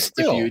 like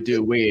still, if you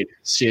do weed,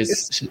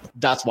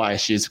 that's why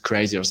she's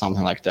crazy or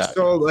something like that.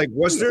 So like,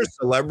 was there a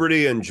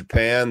celebrity in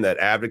Japan that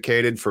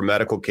advocated for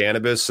medical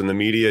cannabis and the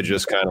media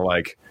just kind of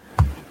like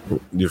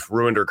just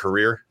ruined her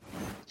career?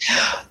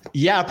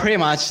 Yeah, pretty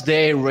much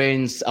they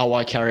ruined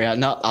our career,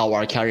 not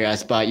our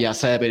careers, but yeah,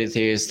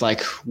 celebrities.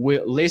 Like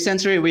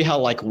recently we had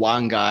like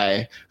one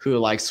guy who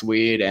likes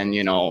weed and,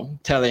 you know,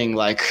 telling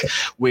like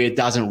weed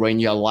doesn't ruin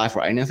your life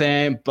or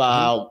anything,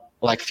 but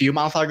like a few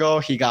months ago,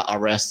 he got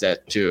arrested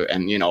too.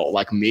 And, you know,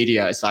 like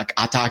media is like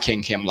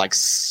attacking him like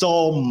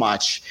so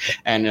much.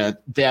 And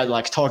they're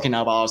like talking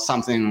about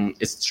something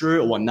is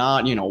true or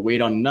not, you know, we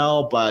don't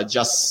know, but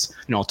just,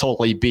 you know,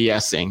 totally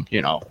BSing,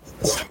 you know.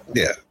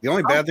 Yeah. The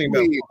only bad thing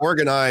about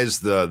organize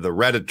the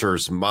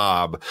Redditors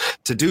mob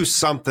to do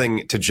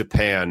something to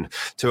Japan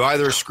to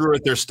either screw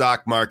with their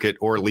stock market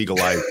or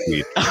legalize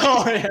weed.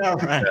 Oh, yeah,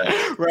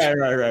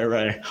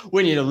 right.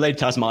 We need the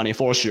latest money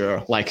for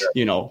sure. Like,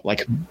 you know,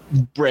 like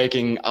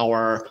breaking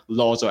our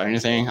laws or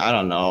anything. I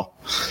don't know.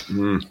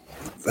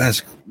 That's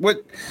what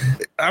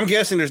I'm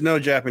guessing. There's no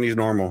Japanese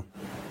normal.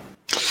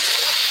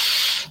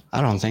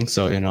 I don't think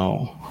so, you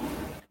know.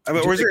 I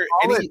mean, what do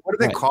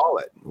they call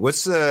it?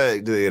 What's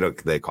do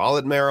they call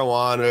it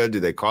marijuana?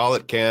 Do they call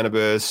it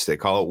cannabis? They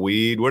call it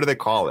weed? What do they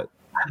call it?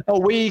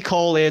 We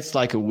call it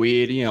like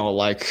weed,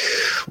 like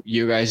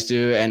you guys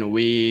do, and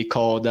we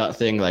call that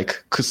thing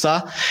like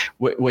kusa,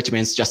 which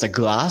means just a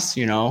glass,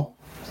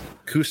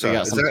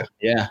 Kusa. Is that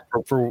yeah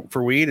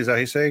for weed? Is that how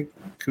you say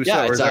kusa?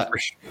 Yeah, or is that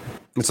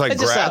It's like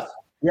it's just grass. a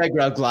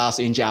regular glass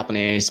in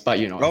Japanese, but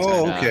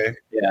okay.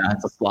 Yeah,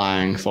 it's a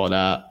slang for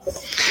that.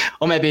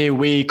 Or maybe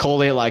we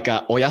call it like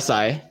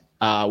oyasai,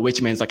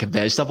 which means like a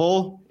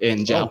vegetable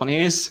in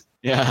Japanese.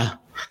 Yeah,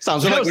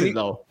 sounds So, like, healthy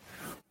though.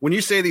 when you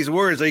say these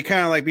words, are you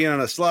kind of like being on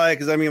a slide?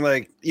 Because I mean,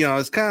 like,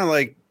 it's kind of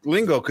like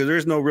lingo because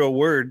there's no real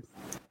word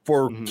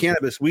for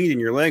cannabis weed in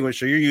your language.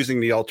 So you're using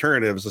the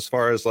alternatives as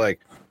far as like,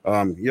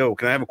 can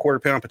I have a quarter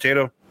pound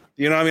potato?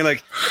 You know what I mean?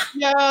 Like,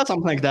 Yeah,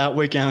 something like that.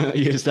 We can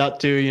use that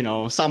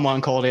too. Someone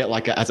called it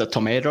like as a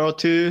tomato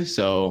too.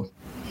 So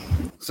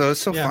it's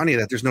so funny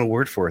that there's no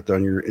word for it though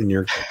in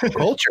your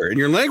culture, in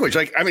your language.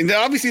 Like, I mean,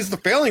 obviously it's the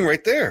failing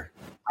right there.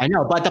 I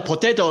know, but the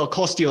potato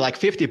cost you like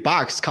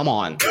 $50. Come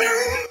on.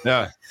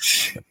 Yeah,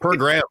 per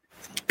gram.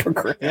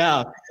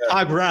 Yeah,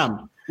 per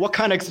gram. What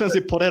kind of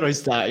expensive potato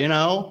is that?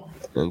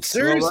 And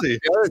Seriously.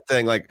 the other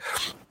thing, like,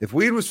 if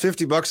weed was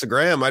 $50 a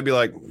gram, I'd be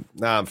like,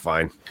 nah, I'm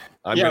fine.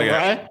 I'm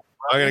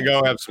gonna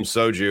go have some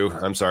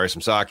soju. I'm sorry,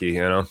 some sake.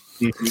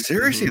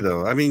 Seriously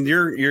though, I mean,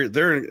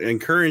 they're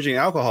encouraging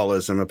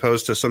alcoholism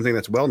opposed to something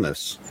that's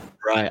wellness.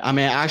 Right. I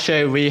mean,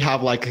 actually, we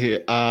have like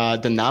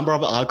the number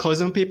of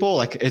alcoholism people,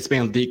 like it's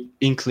been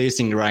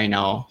increasing right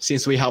now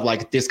since we have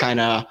like this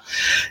kind of,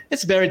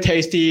 it's very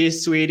tasty,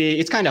 sweetie.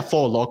 It's kind of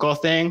for local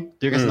thing.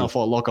 You guys know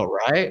for local,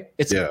 right?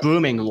 It's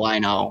booming right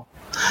now.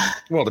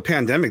 Well, the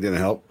pandemic didn't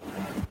help.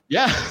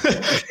 Yeah.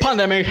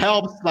 Pandemic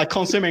helps like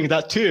consuming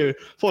that too,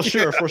 for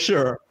sure, for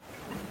sure.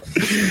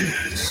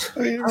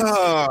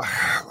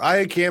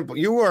 I can't.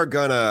 You are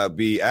gonna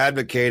be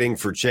advocating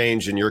for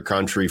change in your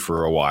country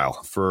for a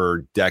while,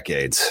 for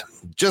decades,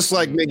 just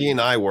like Miggy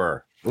and I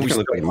were. You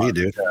look like me,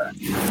 dude.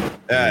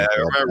 Yeah, I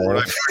remember when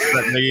I first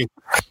met Miggy.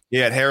 He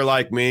had hair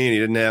like me, and he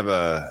didn't have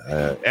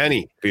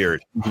any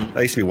beard.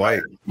 I used to be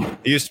white.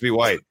 He used to be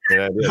white.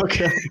 Yeah,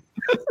 Okay.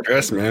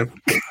 Yes, man.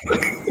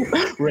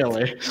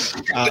 Really?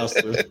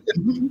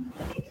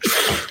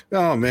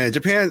 Oh man,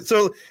 Japan.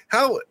 So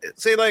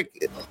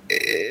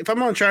if I'm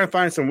gonna try and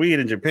find some weed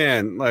in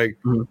Japan, like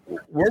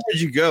where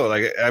would you go?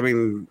 Like, I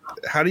mean,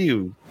 how do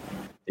you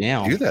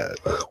do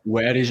that?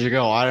 Where did you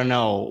go? I don't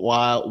know.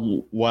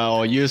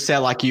 Well, you said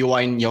like you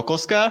were in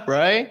Yokosuka,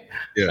 right?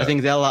 Yeah. I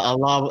think there are a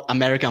lot of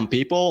American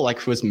people like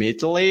who's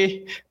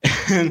Italy,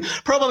 and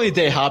probably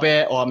they have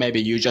it, or maybe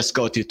you just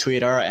go to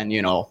Twitter and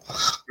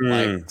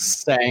like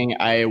saying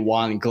I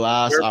want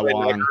glass, I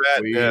want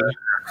weed.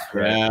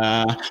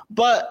 Yeah.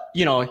 But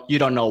you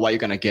don't know what you're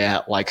gonna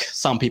get. Like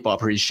some people are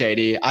pretty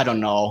shady. I don't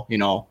know.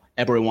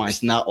 Everyone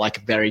is not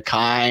like very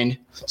kind.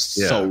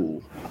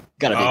 So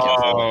gotta be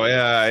careful. Oh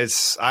yeah,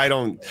 I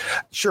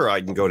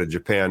can go to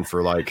Japan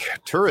for like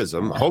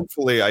tourism.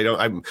 Hopefully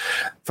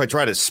if I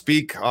try to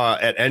speak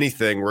at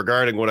anything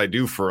regarding what I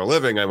do for a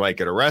living, I might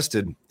get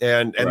arrested.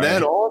 And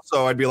then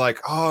also I'd be like,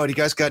 oh, do you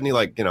guys got any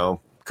like,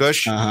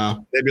 Kush?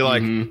 They'd be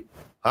like,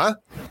 huh?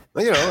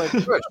 Like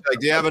Kush. Like,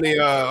 do you have any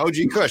OG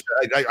Kush?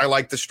 I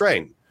like the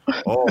strain.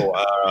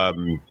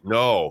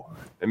 No.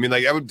 I mean,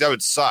 like that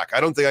would suck. I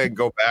don't think I can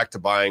go back to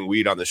buying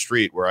weed on the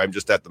street where I'm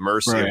just at the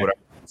mercy of whatever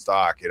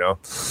stock,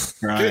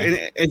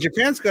 Right. And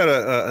Japan's got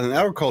an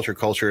agriculture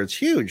culture. It's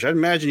huge. I'd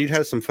imagine you'd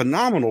have some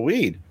phenomenal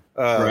weed.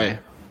 Right.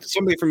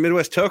 Somebody from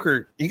Midwest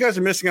Toker, you guys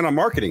are missing out on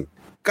marketing.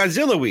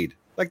 Godzilla weed.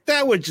 Like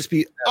that would just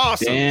be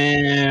awesome.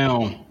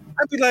 Damn.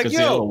 I'd be like,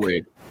 Godzilla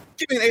weed.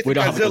 Give me an eighth of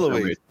Godzilla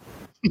weed.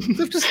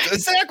 Just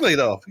exactly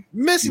though.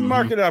 Missing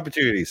market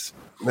opportunities.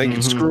 They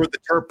can screw with the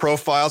terp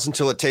profiles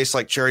until it tastes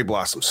like cherry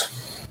blossoms.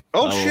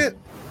 Oh shit.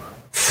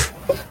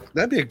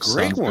 That'd be a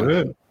great one.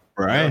 Good.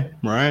 Right.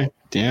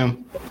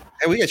 Damn.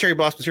 Hey, we got cherry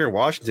blossoms here in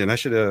Washington. I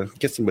should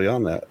get somebody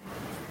on that.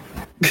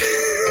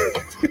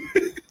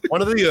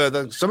 One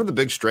of some of the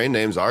big strain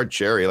names are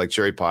cherry, like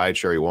cherry pie,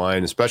 cherry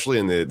wine, especially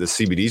in the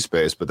CBD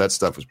space. But that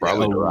stuff was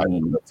probably derived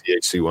from the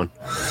THC one.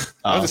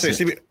 I was gonna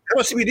say CBD. How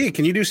about CBD?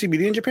 Can you do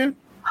CBD in Japan?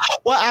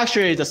 Well,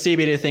 actually, the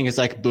CBD thing is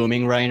like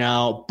booming right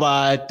now,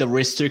 but the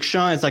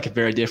restriction is like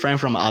very different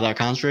from other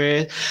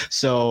countries.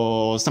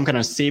 So some kind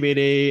of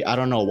CBD, I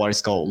don't know what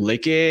it's called,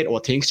 liquid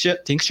or tincture.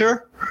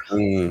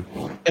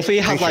 If we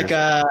have like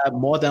a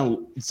more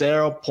than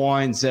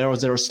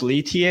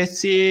 0.003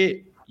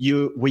 THC,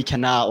 we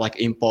cannot like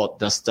import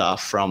the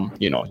stuff from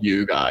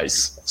you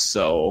guys.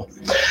 So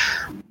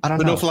I don't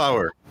know. No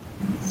flower.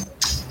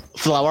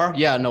 Flower?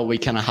 Yeah, no, we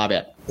cannot have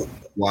it.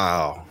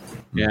 Wow.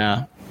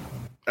 Yeah.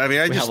 I mean,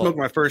 I just smoked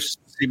my first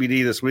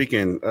CBD this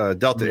weekend,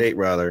 Delta 8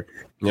 rather.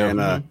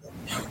 Yeah.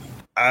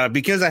 And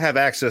because I have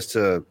access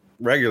to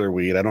regular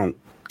weed, I don't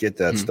get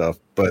that stuff,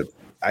 but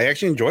I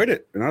actually enjoyed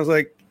it. And I was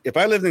like, if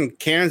I lived in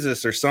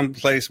Kansas or some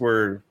place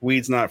where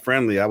weed's not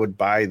friendly, I would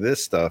buy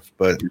this stuff,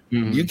 but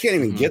you can't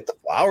even get the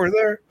flower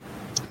there.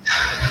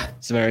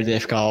 It's very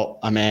difficult.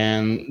 I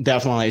mean,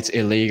 definitely it's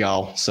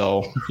illegal.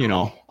 So,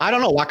 I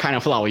don't know what kind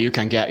of flower you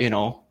can get,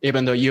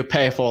 even though you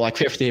pay for like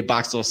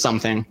 $50 or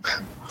something.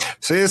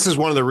 See, this is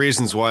one of the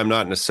reasons why I'm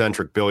not an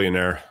eccentric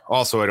billionaire.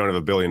 Also, I don't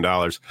have $1 billion.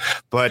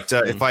 But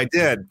if I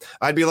did,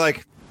 I'd be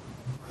like,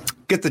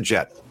 get the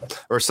jet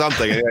or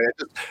something.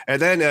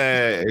 And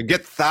then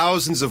get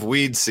thousands of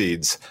weed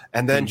seeds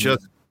and then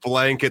just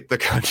blanket the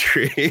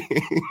country.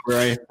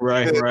 Right.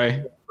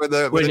 When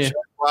the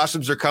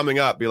blossoms are coming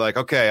up, be like,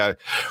 okay,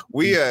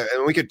 we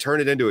could turn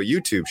it into a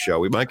YouTube show.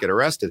 We might get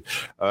arrested.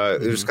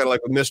 It's kind of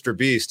like with Mr.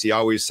 Beast. He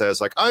always says,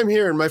 like, I'm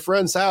here in my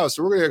friend's house.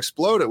 And we're going to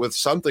explode it with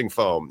something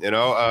foam. You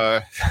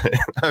know,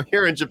 I'm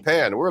here in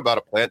Japan. We're about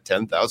to plant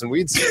 10,000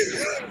 weed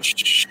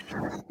seeds.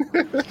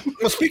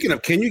 Well, speaking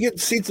of, can you get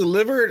seeds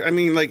delivered? I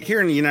mean, like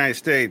here in the United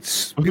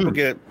States, people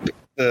get.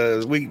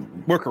 We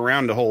work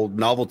around the whole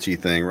novelty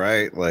thing,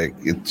 right? Like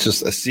it's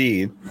just a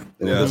seed.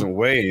 It doesn't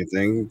weigh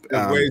anything.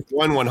 It weighs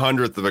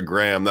 1/100th of a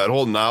gram. That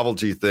whole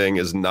novelty thing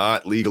is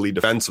not legally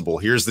defensible.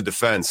 Here's the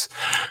defense.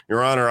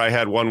 Your Honor, I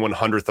had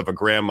 1/100th of a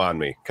gram on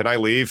me. Can I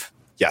leave?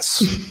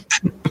 Yes.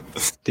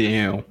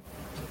 Damn.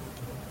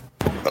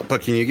 But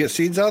can you get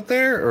seeds out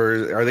there,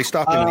 or are they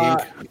stopping the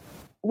ink?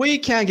 We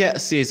can get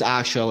seeds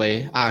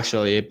actually,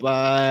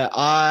 but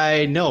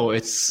I know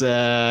it's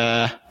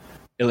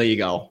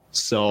illegal.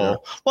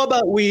 So what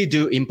about we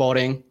do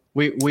importing?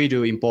 We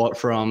do import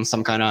from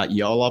some kind of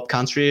Europe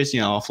countries,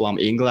 you know, from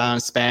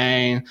England,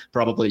 Spain,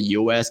 probably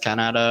US,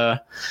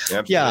 Canada.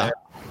 Yep. Yeah.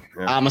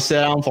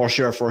 Amsterdam for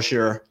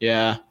sure.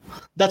 Yeah.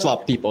 That's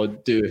what people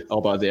do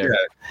over there. Yeah.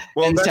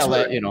 Well, and that's sell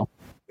what, it, you know.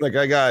 Like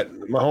I got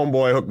my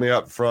homeboy hooked me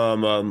up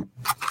from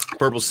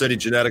Purple City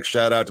Genetics.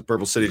 Shout out to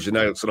Purple City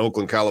Genetics in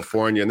Oakland,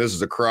 California. And this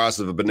is a cross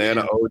of a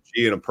banana OG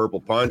and a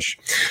purple punch.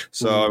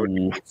 So I would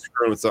be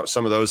screwing with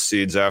some of those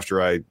seeds after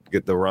I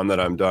get the run that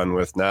I'm done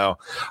with now.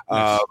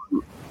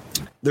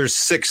 There's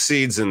 6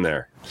 seeds in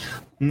there.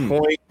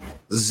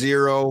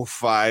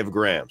 0.05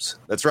 grams.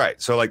 That's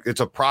right. So like it's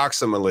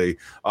approximately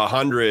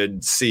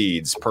 100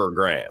 seeds per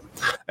gram.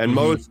 And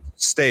most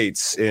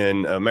states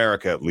in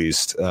America, at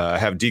least,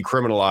 have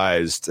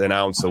decriminalized an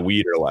ounce of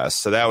weed or less.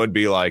 So that would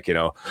be like,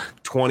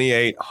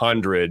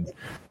 2,800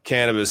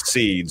 cannabis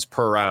seeds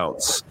per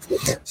ounce.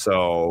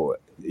 So,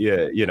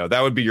 yeah,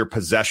 that would be your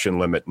possession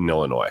limit in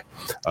Illinois.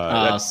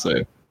 That's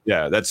a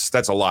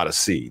lot of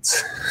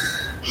seeds.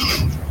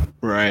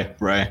 Right.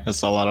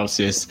 That's a lot of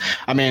seeds.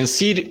 I mean,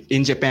 seed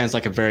in Japan is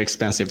like a very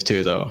expensive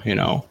too, though,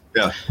 Yeah.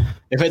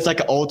 If it's like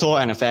an auto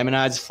and a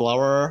feminized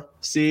flower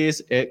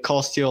seeds, it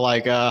costs you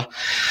like $30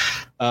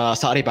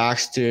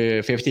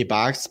 to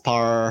 $50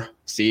 per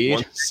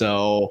seed.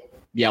 So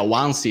yeah,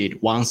 one seed.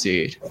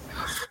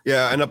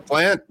 Yeah, and a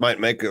plant might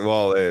make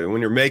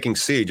when you're making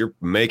seed, you're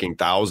making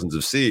thousands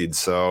of seeds.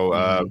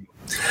 So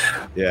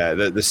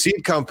the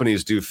seed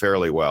companies do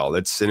fairly well.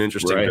 It's an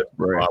interesting business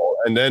model.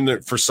 And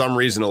then for some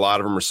reason, a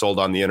lot of them are sold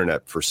on the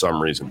internet for some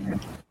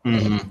reason.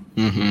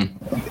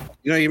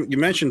 You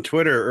mentioned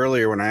Twitter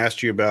earlier when I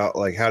asked you about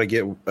like how to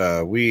get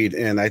weed,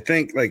 and I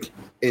think like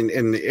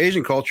in the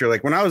Asian culture,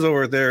 like when I was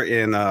over there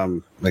in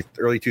like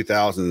the early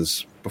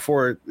 2000s,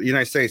 before the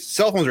United States,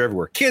 cell phones are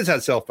everywhere. Kids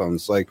had cell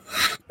phones. Like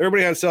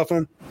everybody had a cell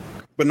phone,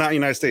 but not in the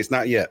United States,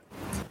 not yet.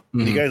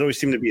 You guys always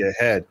seem to be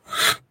ahead.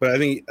 But I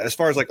think as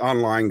far as like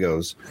online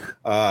goes,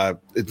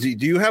 do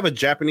you have a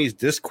Japanese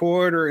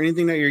Discord or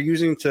anything that you're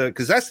using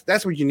because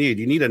that's what you need.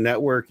 You need a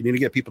network. You need to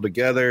get people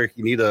together.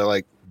 You need to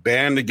like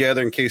band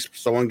together in case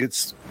someone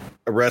gets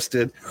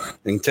arrested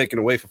and taken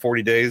away for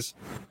 40 days.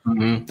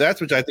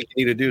 That's what I think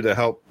you need to do to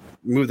help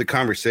move the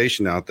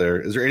conversation out there.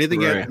 Is there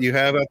anything you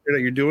have out there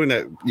that you're doing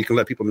that you can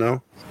let people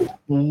know?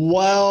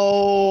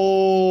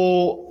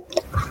 Well,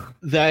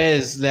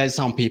 there's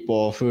some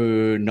people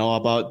who know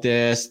about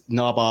this,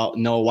 know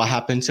what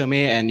happened to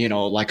me, and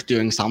like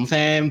doing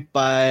something.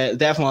 But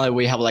definitely,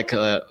 we have like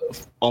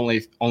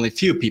only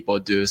few people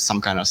do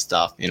some kind of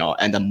stuff,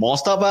 And then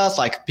most of us,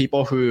 like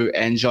people who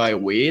enjoy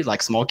weed,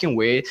 like smoking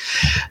weed,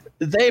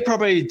 they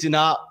probably do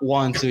not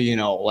want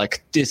to,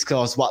 like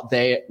disclose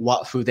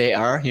who they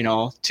are,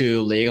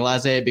 to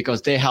legalize it,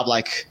 because they have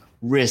like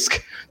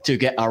risk to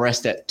get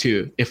arrested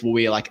too if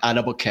we like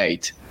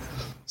advocate.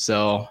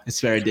 So it's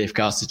a very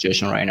difficult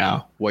situation right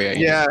now. We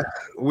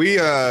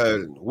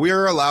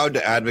are allowed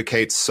to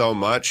advocate so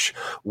much.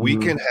 We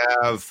can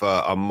have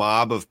a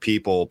mob of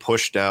people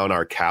push down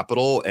our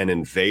Capitol and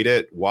invade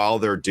it while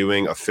they're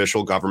doing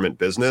official government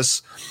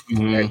business,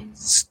 and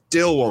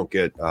still won't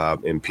get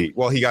impeached.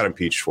 Well, he got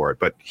impeached for it,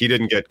 but he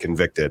didn't get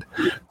convicted.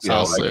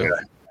 So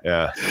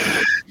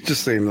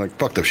just saying, like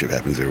fucked up shit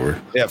happens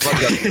everywhere. Yeah,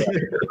 fucked up.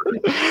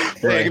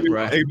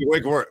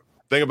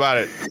 Think about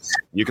it.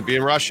 You could be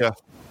in Russia.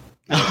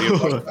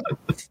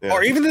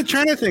 Or even the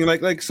China thing,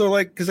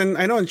 because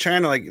I know in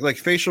China, like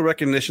facial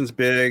recognition's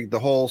big. The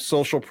whole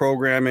social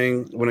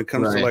programming when it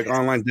comes to like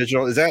online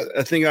digital, is that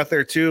a thing out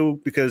there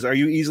too? Because are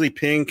you easily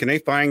pinged? Can they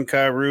find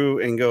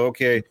Karu and go,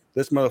 okay,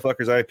 this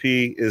motherfucker's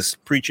IP is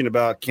preaching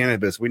about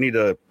cannabis, we need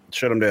to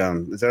shut him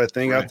down? Is that a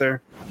thing out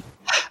there?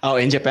 Oh,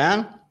 in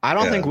Japan, I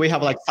don't think we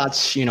have like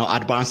such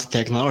advanced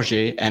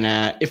technology,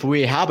 and if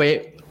we have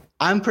it,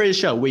 I'm pretty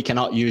sure we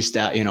cannot use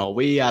that.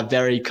 We are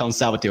very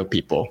conservative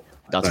people.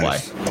 That's why.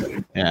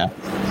 Yeah.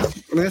 I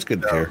mean, that's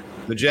good to hear.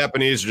 The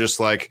Japanese are just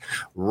like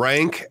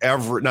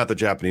the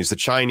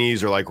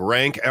Chinese are like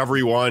rank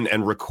everyone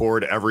and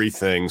record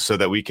everything so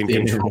that we can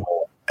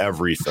control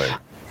everything.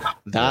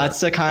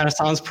 That's the kind of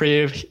sounds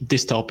pretty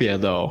dystopia,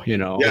 though.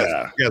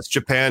 Yes,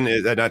 Japan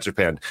is not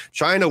Japan.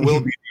 China will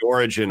be the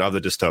origin of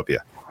the dystopia.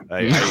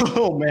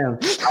 Oh man,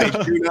 I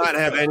do not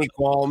have any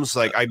qualms.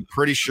 Like, I'm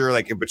pretty sure,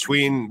 like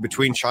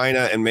between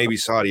China and maybe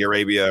Saudi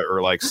Arabia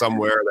or like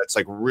somewhere that's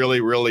like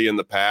really, really in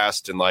the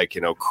past and like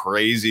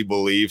crazy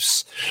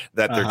beliefs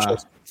that they're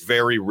just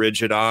very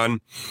rigid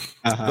on.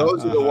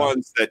 Those are the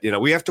ones that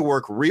we have to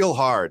work real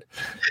hard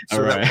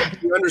so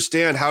that we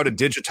understand how to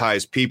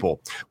digitize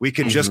people. We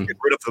can just get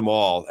rid of them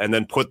all and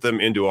then put them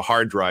into a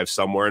hard drive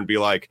somewhere and be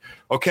like,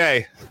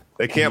 okay,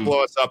 they can't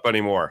blow us up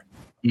anymore.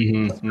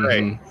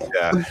 Great.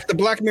 Yeah. The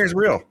Black Mirror is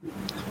real.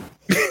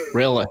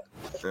 Really?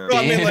 Well,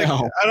 I mean, like, I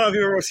don't know if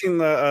you've ever seen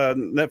the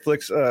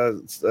Netflix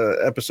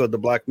episode, The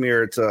Black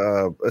Mirror. It's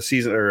a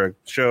season or a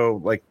show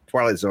like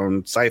Twilight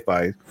Zone,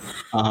 sci-fi.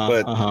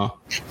 But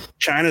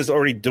China's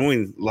already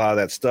doing a lot of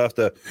that stuff.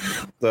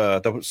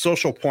 The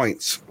social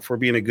points for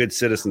being a good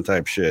citizen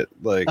type shit.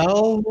 Like,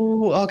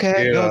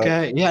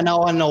 okay. Yeah,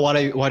 now I know what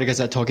you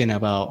guys are talking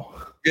about.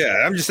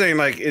 Yeah, I'm just saying,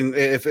 like,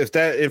 if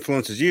that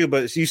influences you,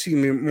 but you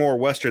seem more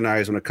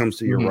westernized when it comes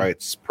to your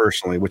rights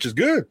personally, which is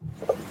good.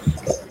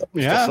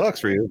 Yeah, still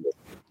sucks for you.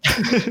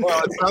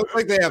 Well, it sounds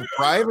like they have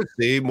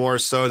privacy more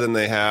so than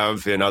they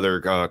have in other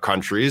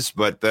countries,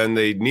 but then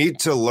they need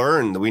to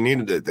learn.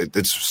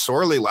 It's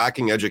sorely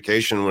lacking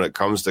education when it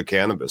comes to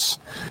cannabis.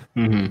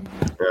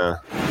 Yeah.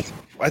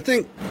 I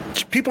think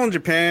people in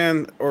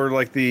Japan, or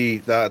like the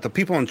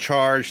people in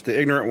charge, the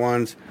ignorant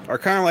ones, are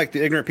kind of like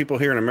the ignorant people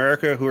here in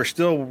America who are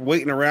still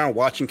waiting around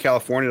watching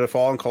California to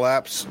fall and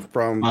collapse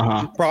from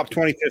Prop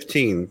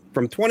 2015,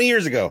 from 20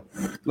 years ago.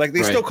 Like,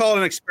 they still call it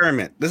an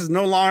experiment. This is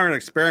no longer an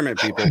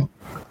experiment, people.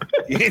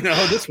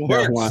 This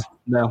works.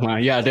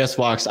 Yeah, this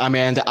works. I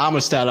mean, the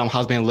Amsterdam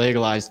has been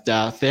legalized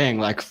that thing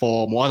like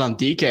for more than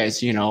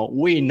decades.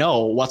 We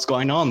know what's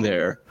going on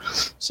there.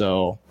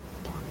 So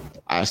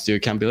I still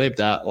can't believe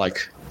that,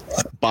 like,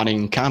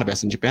 banning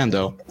cannabis in Japan,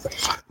 though.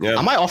 Yeah.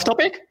 Am I off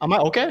topic? Am I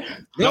okay?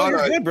 No,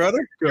 you're good,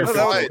 brother. You're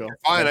fine.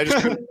 I just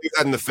couldn't do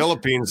that in the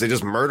Philippines. They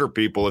just murder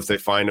people if they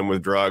find them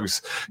with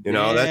drugs.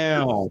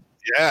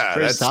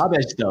 That's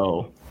savage,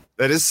 though.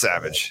 That is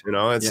savage.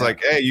 It's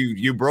like, hey,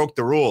 you broke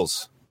the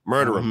rules.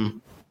 Murder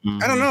them.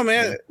 I don't know,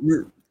 man.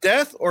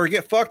 Death or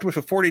get fucked with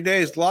for 40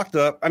 days locked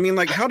up. I mean,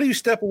 like, how do you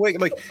step away?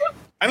 Like,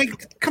 I mean,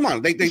 come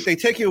on. They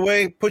take you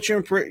away, put you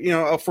in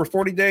for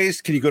 40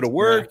 days. Can you go to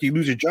work? Do you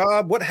lose your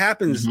job? What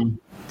happens?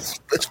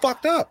 It's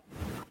fucked up.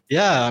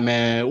 Yeah,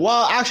 man.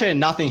 Well, actually,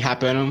 nothing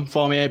happened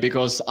for me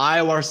because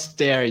I was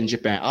there in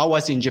Japan. I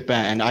was in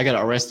Japan and I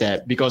got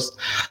arrested because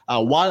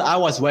while I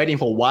was waiting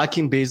for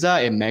working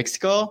visa in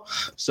Mexico,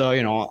 so,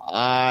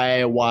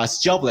 I was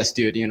jobless,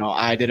 dude.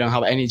 I didn't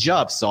have any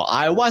job. So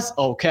I was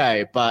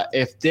okay. But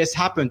if this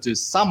happened to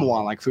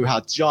someone like who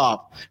had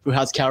job, who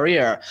has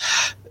career,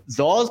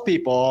 those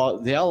people,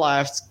 their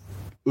lives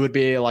would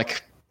be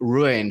like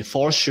ruined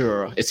for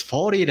sure. It's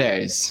 40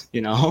 days,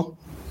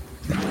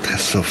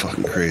 That's so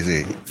fucking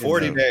crazy.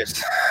 40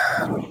 days.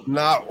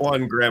 Not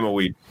 1 gram of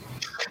weed.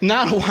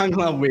 Not 1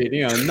 gram of weed.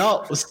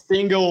 Not a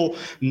single,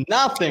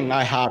 nothing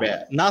I had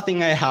it.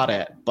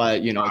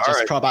 But,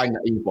 just providing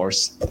the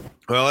e-force.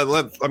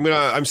 Well,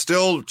 I'm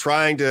still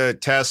trying to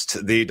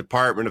test the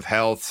Department of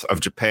Health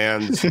of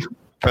Japan's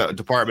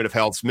Department of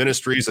Health's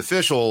ministry's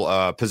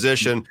official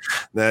position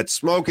that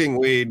smoking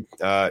weed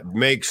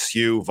makes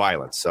you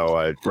violent.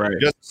 So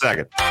just a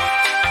second.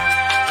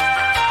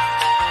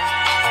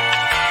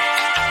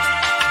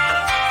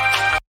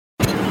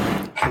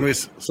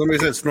 Somebody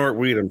said snort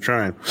weed. I'm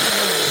trying.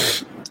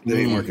 It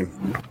ain't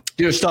working.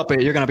 Dude, stop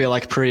it. You're going to be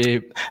like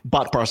pretty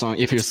bad person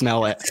if you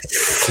smell it.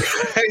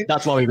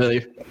 That's what we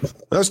believe.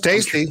 That was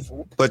tasty,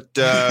 but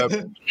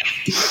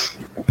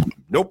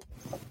nope.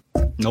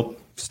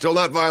 Still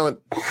not violent.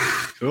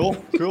 Cool.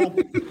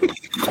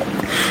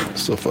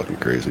 So fucking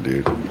crazy,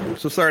 dude.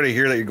 So sorry to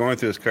hear that you're going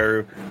through this,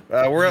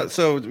 Kairu.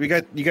 So you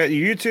got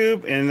your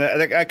YouTube, and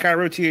that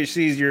Kairu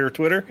THC is your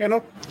Twitter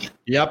handle.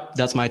 Yep,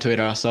 that's my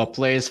Twitter. So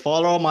please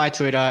follow my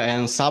Twitter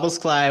and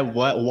subscribe.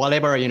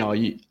 Whatever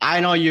I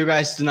know you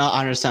guys do not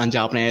understand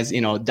Japanese.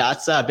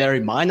 That's a very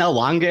minor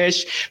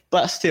language,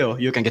 but still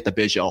you can get the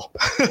visual.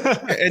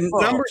 And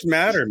numbers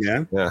matter,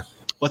 man. Yeah.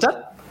 What's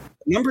that?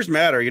 Numbers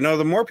matter.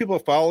 The more people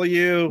follow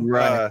you,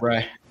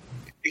 right.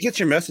 It gets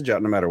your message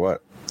out no matter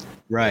what.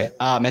 Right.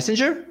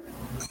 Messenger?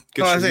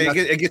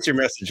 It gets your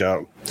message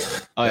out.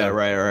 Oh, yeah,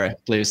 right.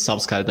 Please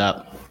subscribe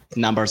that.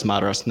 Numbers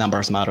matters,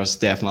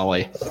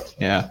 definitely.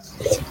 Yeah.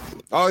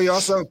 Oh, you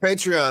also have a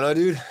Patreon, huh,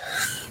 dude?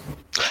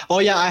 Oh,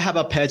 yeah, I have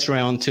a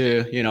Patreon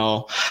too.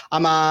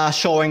 I'm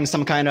showing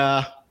some kind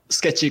of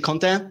sketchy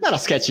content. Not a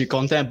sketchy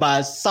content,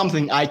 but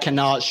something I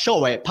cannot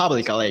show it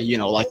publicly,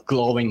 like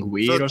glowing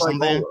weed or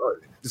something.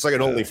 it's like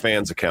an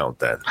OnlyFans account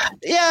then.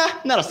 Yeah,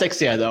 not as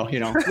sexy though,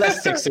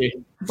 less sexy.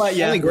 But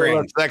yeah,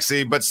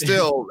 sexy, but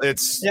still,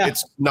 it's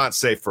not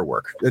safe for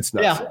work. It's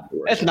not. Yeah,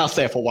 it's not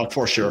safe for work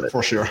for sure.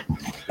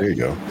 There you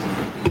go.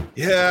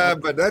 Yeah,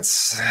 but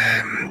it's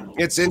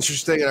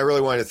interesting, and I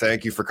really wanted to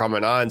thank you for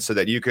coming on so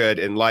that you could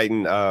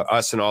enlighten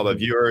us and all the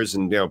viewers.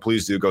 And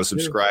please do go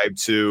subscribe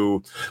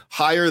to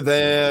Higher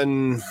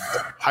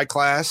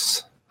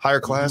Class.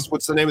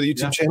 What's the name of the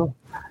YouTube channel?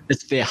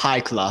 It's the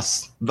High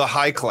Class. The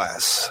High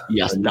Class.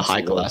 Yes, the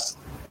High Class.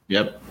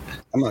 Yep.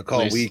 I'm gonna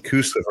call Wee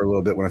Kusa for a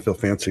little bit when I feel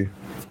fancy.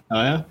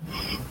 Oh yeah.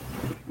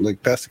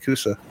 Like past the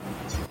Kusa.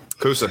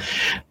 Kusa.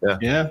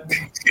 Yeah.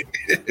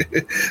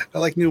 I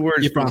like new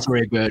words. You pronounce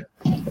very good.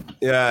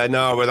 Yeah,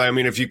 no, but I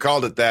mean, if you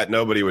called it that,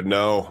 nobody would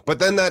know. But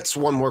then that's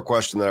one more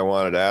question that I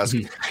wanted to ask,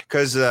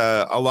 because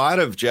a lot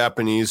of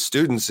Japanese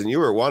students, and you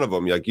were one of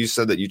them, like you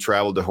said that you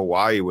traveled to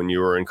Hawaii when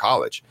you were in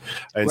college.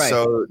 And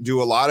so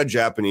do a lot of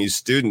Japanese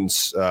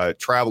students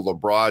travel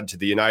abroad to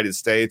the United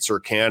States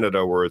or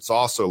Canada, where it's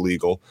also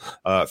legal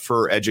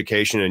for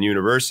education and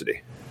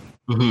university?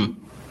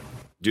 Mm-hmm.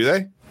 Do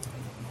they?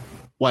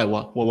 Wait,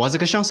 what was the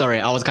question? Sorry,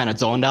 I was kind of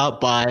zoned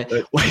out, but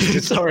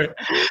sorry.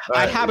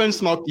 I haven't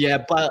smoked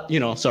yet, but,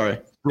 sorry.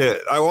 Yeah,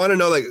 I want to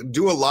know, like,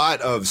 do a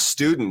lot of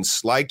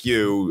students like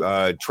you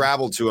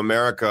travel to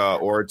America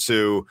or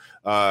to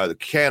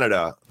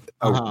Canada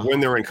when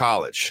they're in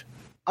college?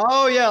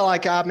 Oh, yeah,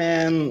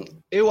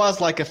 it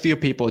was like a few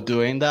people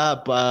doing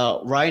that,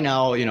 but right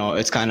now,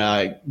 it's kind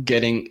of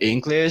getting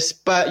English.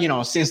 But,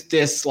 since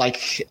this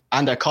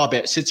under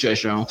COVID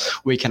situation,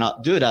 we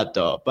cannot do that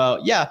though.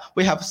 But yeah,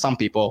 we have some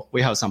people,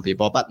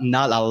 but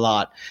not a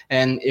lot.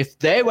 And if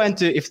they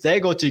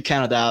go to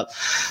Canada,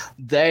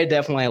 they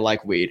definitely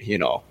like weed,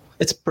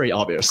 it's pretty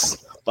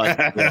obvious. But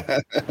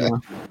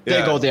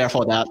they go there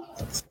for that.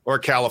 Or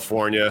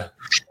California.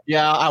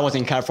 Yeah, I was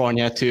in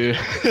California too.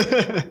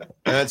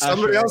 And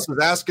somebody else was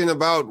asking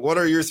about what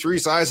are your 3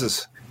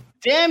 sizes?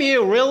 Damn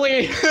you,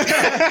 really?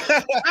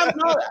 I'm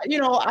not,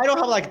 I don't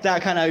have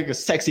that kind of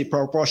sexy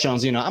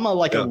proportions, I'm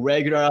a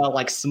regular,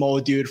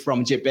 small dude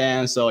from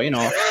Japan. So,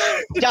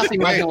 just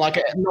imagine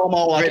a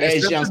normal,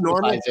 Asian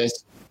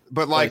sizes.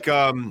 But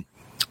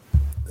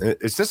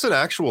is this an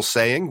actual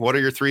saying? What are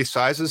your 3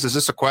 sizes? Is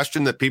this a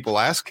question that people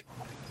ask?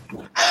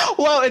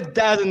 Well, it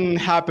doesn't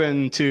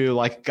happen to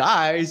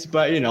guys,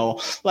 but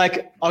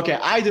okay,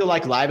 I do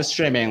live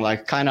streaming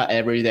kind of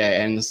every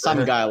day, and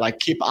some guy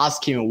keep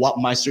asking what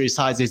my 3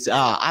 sizes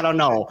are. I don't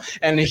know,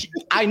 and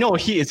I know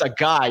he is a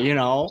guy.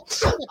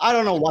 I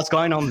don't know what's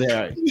going on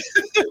there,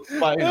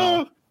 but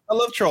I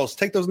love trolls.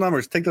 Take those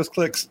numbers. Take those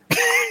clicks.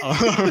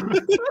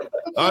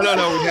 Oh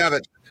no, we have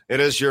it. It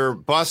is your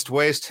bust,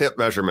 waist, hip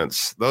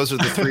measurements. Those are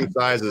the 3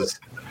 sizes.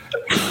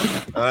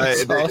 But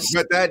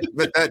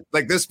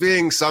that this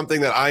being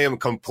something that I am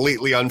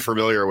completely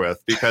unfamiliar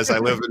with, because I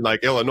live in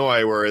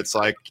Illinois, where it's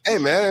hey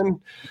man,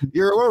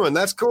 you're a woman,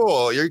 that's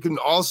cool, you can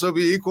also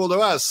be equal to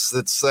us.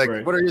 It's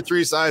what are your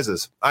 3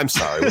 sizes? I'm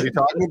sorry, what are you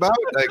talking about?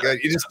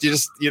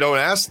 You don't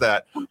ask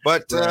that.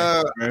 But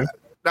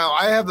now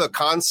I have the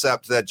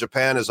concept that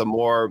Japan is a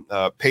more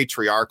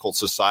patriarchal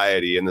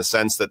society, in the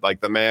sense that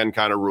the man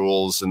kind of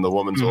rules and the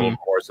woman's a little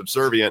more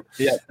subservient.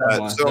 Yeah,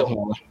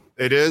 definitely.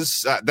 It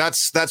is.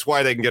 That's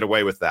why they can get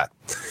away with that.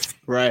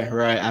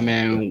 Right. I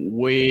mean,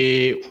 are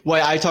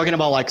you talking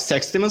about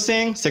sexism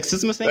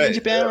thing in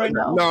Japan right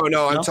now?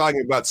 No, I'm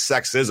talking about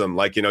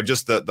sexism.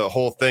 Just the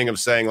whole thing of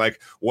saying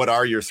what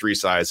are your 3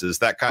 sizes?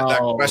 That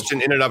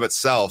question in and of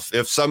itself.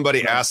 If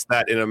somebody asked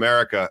that in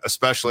America,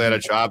 especially at a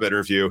job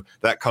interview,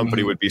 that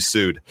company would be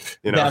sued.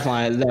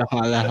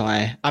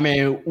 Definitely. I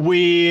mean,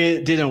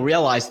 we didn't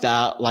realize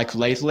that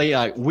lately.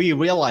 We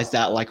realized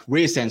that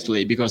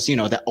recently, because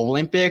the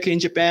Olympic in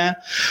Japan,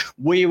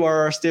 we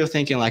were still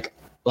thinking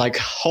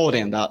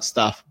holding that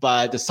stuff,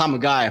 but some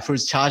guy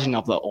who's charging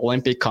of the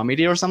Olympic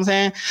committee or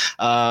something,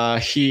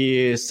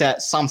 he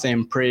said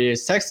something pretty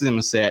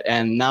sexist,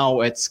 and now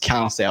it's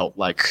canceled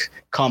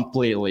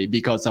completely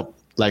because of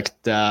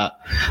the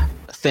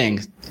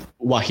thing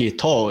what he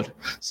told.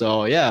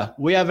 So yeah,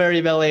 we are very,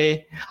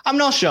 very, I'm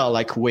not sure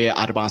we're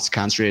advanced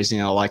countries,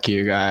 like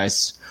you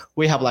guys.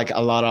 We have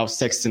a lot of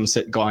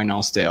sexism going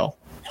on still.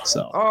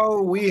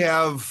 So we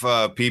have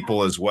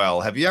people as well.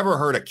 Have you ever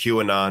heard of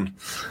QAnon?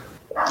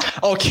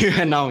 Oh,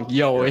 QAnon,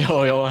 yo,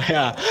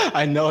 yeah,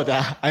 I know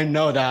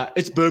that.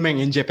 It's booming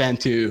in Japan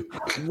too.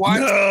 What?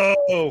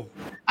 No.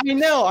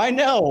 I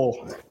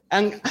know.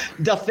 And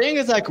the thing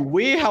is,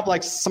 we have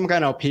some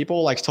kind of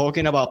people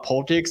talking about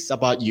politics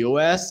about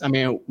US. I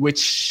mean,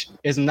 which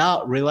is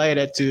not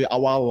related to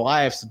our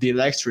lives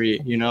directly,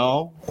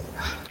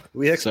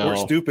 We export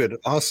stupid.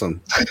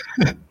 Awesome.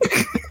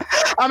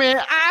 I mean,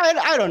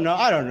 I don't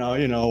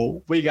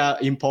know. We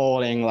got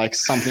importing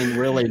something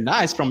really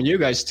nice from you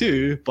guys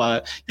too,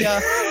 but yeah,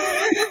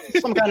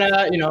 some kind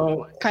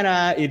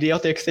of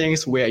idiotic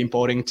things we're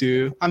importing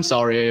too. I'm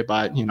sorry,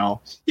 but you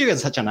guys are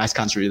such a nice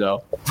country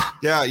though.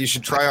 Yeah, you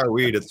should try our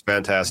weed. It's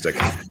fantastic.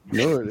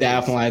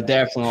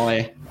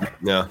 Definitely.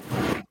 Yeah.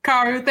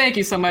 Karu, thank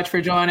you so much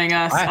for joining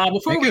us.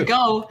 Before we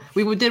go,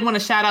 we did want to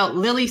shout out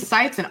Lily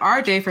Seitz and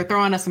RJ for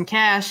throwing us some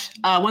cash.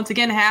 Once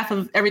again, half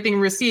of everything we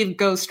received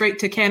goes straight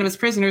to cannabis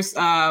prisoners.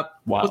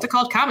 What's it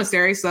called?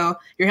 Commissary. So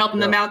you're helping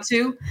them out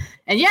too.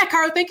 And yeah,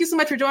 Karu, thank you so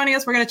much for joining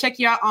us. We're going to check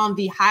you out on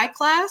the High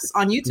Class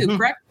on YouTube,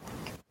 correct?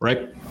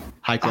 Right.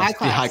 High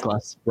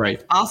class.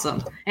 Right.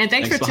 Awesome. And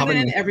thanks for tuning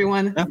in,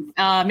 everyone.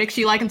 Yeah. Make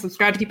sure you like and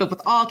subscribe to keep up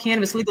with all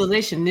cannabis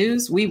legalization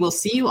news. We will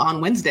see you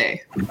on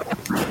Wednesday.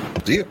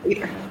 See you.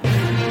 Later.